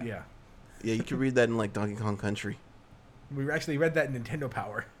 Yeah. Yeah. Yeah, you could read that in like Donkey Kong Country. We actually read that in Nintendo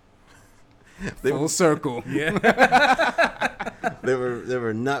Power. They Full circle. Yeah. they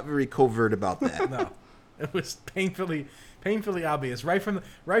were not very covert about that. No. It was painfully obvious. Right from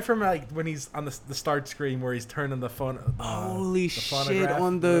like when he's on the start screen where he's turning the phone. Holy the shit, phonograph,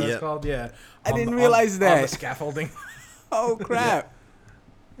 on whatever the- it's called. Yeah. I On didn't the- realize on that. the scaffolding. Oh crap.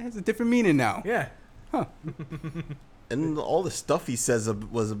 It has a different meaning now. Yeah. And all the stuff he says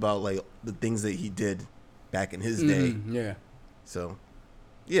was about like the things that he did back in his day. Yeah. So,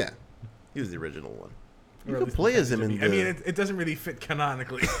 yeah, he was the original one. You Or at could least play as intended him to in be. the I mean, it doesn't really fit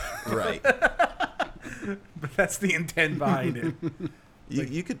canonically, right. but that's the intent behind it.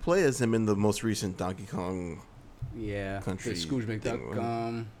 You could play as him in the most recent Donkey Kong. Yeah. Country The Scrooge thing,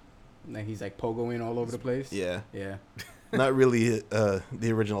 McDuck. Like he's like pogoing all over the place. Yeah, Yeah. not really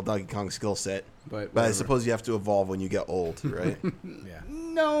the original Donkey Kong skill set, But but I whatever. suppose you have to evolve when you get old, right? Yeah.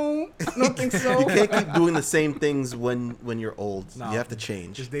 No, I don't think so. You can't keep doing the same things when you're old. No. You have to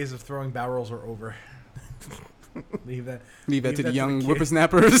change. His days of throwing barrels are over. Leave that to the young kid.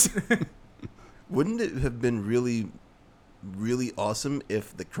 whippersnappers. Wouldn't it have been really, really awesome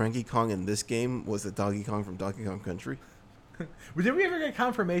if the Cranky Kong in this game was the Donkey Kong from Donkey Kong Country? Did we ever get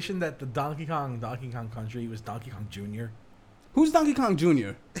confirmation that the Donkey Kong Country was Donkey Kong Jr.? Who's Donkey Kong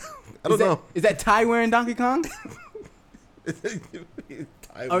Jr.? I don't know. Is that Ty wearing Donkey Kong?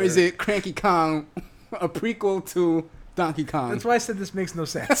 Or is it Cranky Kong, a prequel to Donkey Kong? That's why I said this makes no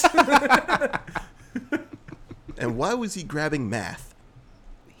sense. And why was he grabbing math?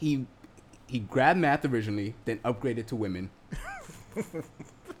 He grabbed math originally, then upgraded to women.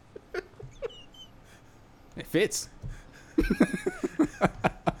 It fits.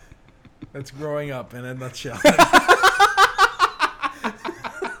 That's growing up in a nutshell.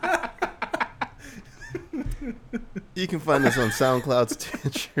 You can find us on SoundCloud,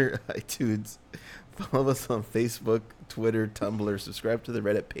 Stitcher, iTunes. Follow us on Facebook, Twitter, Tumblr. Subscribe to the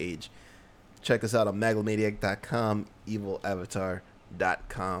Reddit page. Check us out on magalmaniac.com,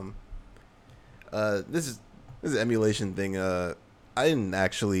 evilavatar.com. This is emulation thing. I didn't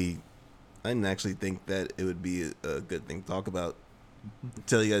actually think that it would be a good thing to talk about. To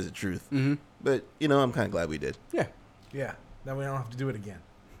tell you guys the truth. Mm-hmm. But I'm kind of glad we did. Yeah. Yeah. Then we don't have to do it again.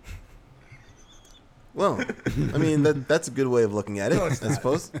 Well, I mean that's a good way of looking at it. No, it's I not.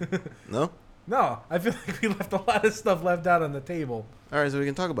 suppose. No. No, I feel like we left a lot of stuff left out on the table. All right, so we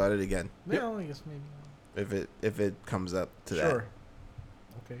can talk about it again Well, I guess maybe. if it comes up to that. Sure.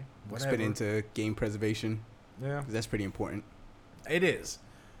 Okay. We'll Whatever. spit into game preservation. Yeah. 'Cause that's pretty important. It is.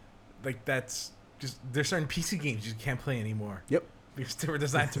 Like, that's just... There's certain PC games you can't play anymore. Yep. Because they were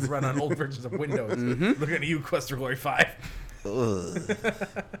designed to run on old versions of Windows. Mm-hmm. Look at you, Quest for Glory 5. Ugh.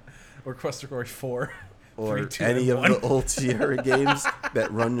 Or Quest for Glory 4. Or 3, 2, any and of the 1. old Sierra games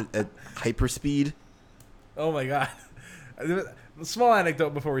that run at hyperspeed. Oh, my God. A small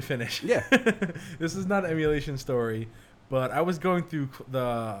anecdote before we finish. Yeah. This is not an emulation story, but I was going through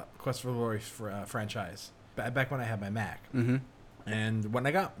the Quest for Glory franchise back when I had my Mac. Mm-hmm. And when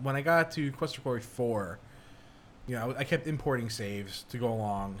I got to Quest for Glory 4, you know, I kept importing saves to go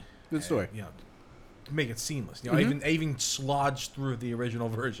along. Good story. You know, to make it seamless. You know, I even slodged through the original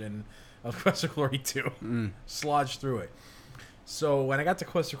version of Quest for Glory 2. Slodged through it. So when I got to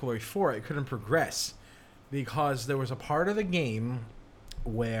Quest for Glory 4, I couldn't progress because there was a part of the game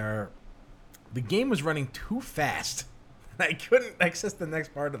where the game was running too fast. I couldn't access the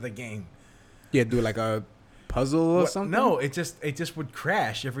next part of the game. Yeah, do like a puzzle or something? No, it just would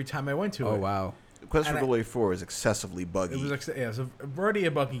crash every time I went to it. Oh, wow. Quest for And Glory 4 is excessively buggy. It was already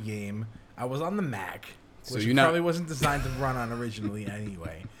a buggy game. I was on the Mac, So which you're not- probably wasn't designed to run on originally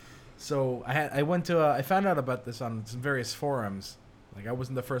anyway. So I found out about this on some various forums. Like, I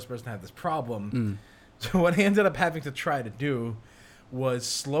wasn't the first person to have this problem. So what I ended up having to try to do was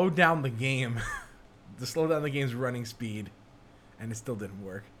slow down the game, to slow down the game's running speed, and it still didn't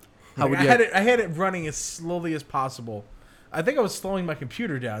work. How Like, would I had it running as slowly as possible. I think I was slowing my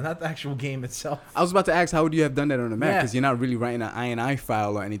computer down, not the actual game itself. I was about to ask, how would you have done that on a Mac? Yeah. Because you're not really writing an INI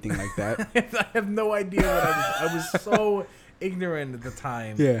file or anything like that. I have no idea what I was so ignorant at the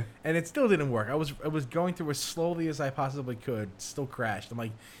time. Yeah. And it still didn't work. I was going through as slowly as I possibly could. Still crashed. I'm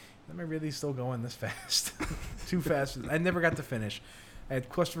like, am I really still going this fast? Too fast. I never got to finish. I had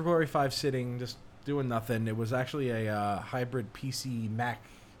Quest for Glory 5 sitting, just doing nothing. It was actually a hybrid PC Mac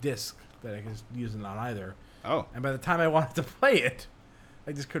disc that I was using on either. Oh. And by the time I wanted to play it,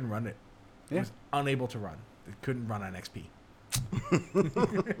 I just couldn't run it. I Yeah. was unable to run. It couldn't run on XP.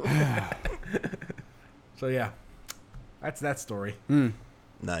 So yeah, that's that story.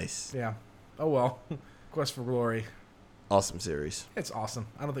 Nice. Yeah. Oh well. Quest for Glory. Awesome series. It's awesome.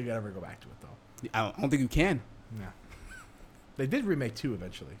 I don't think I'd ever go back to it though. I don't think you can. Yeah. They did remake 2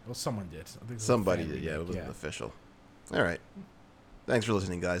 eventually. Well, someone did. I think it was a Somebody fan did, yeah. It remake, wasn't official. All right. Thanks for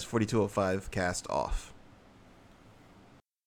listening, guys. 4205 cast off.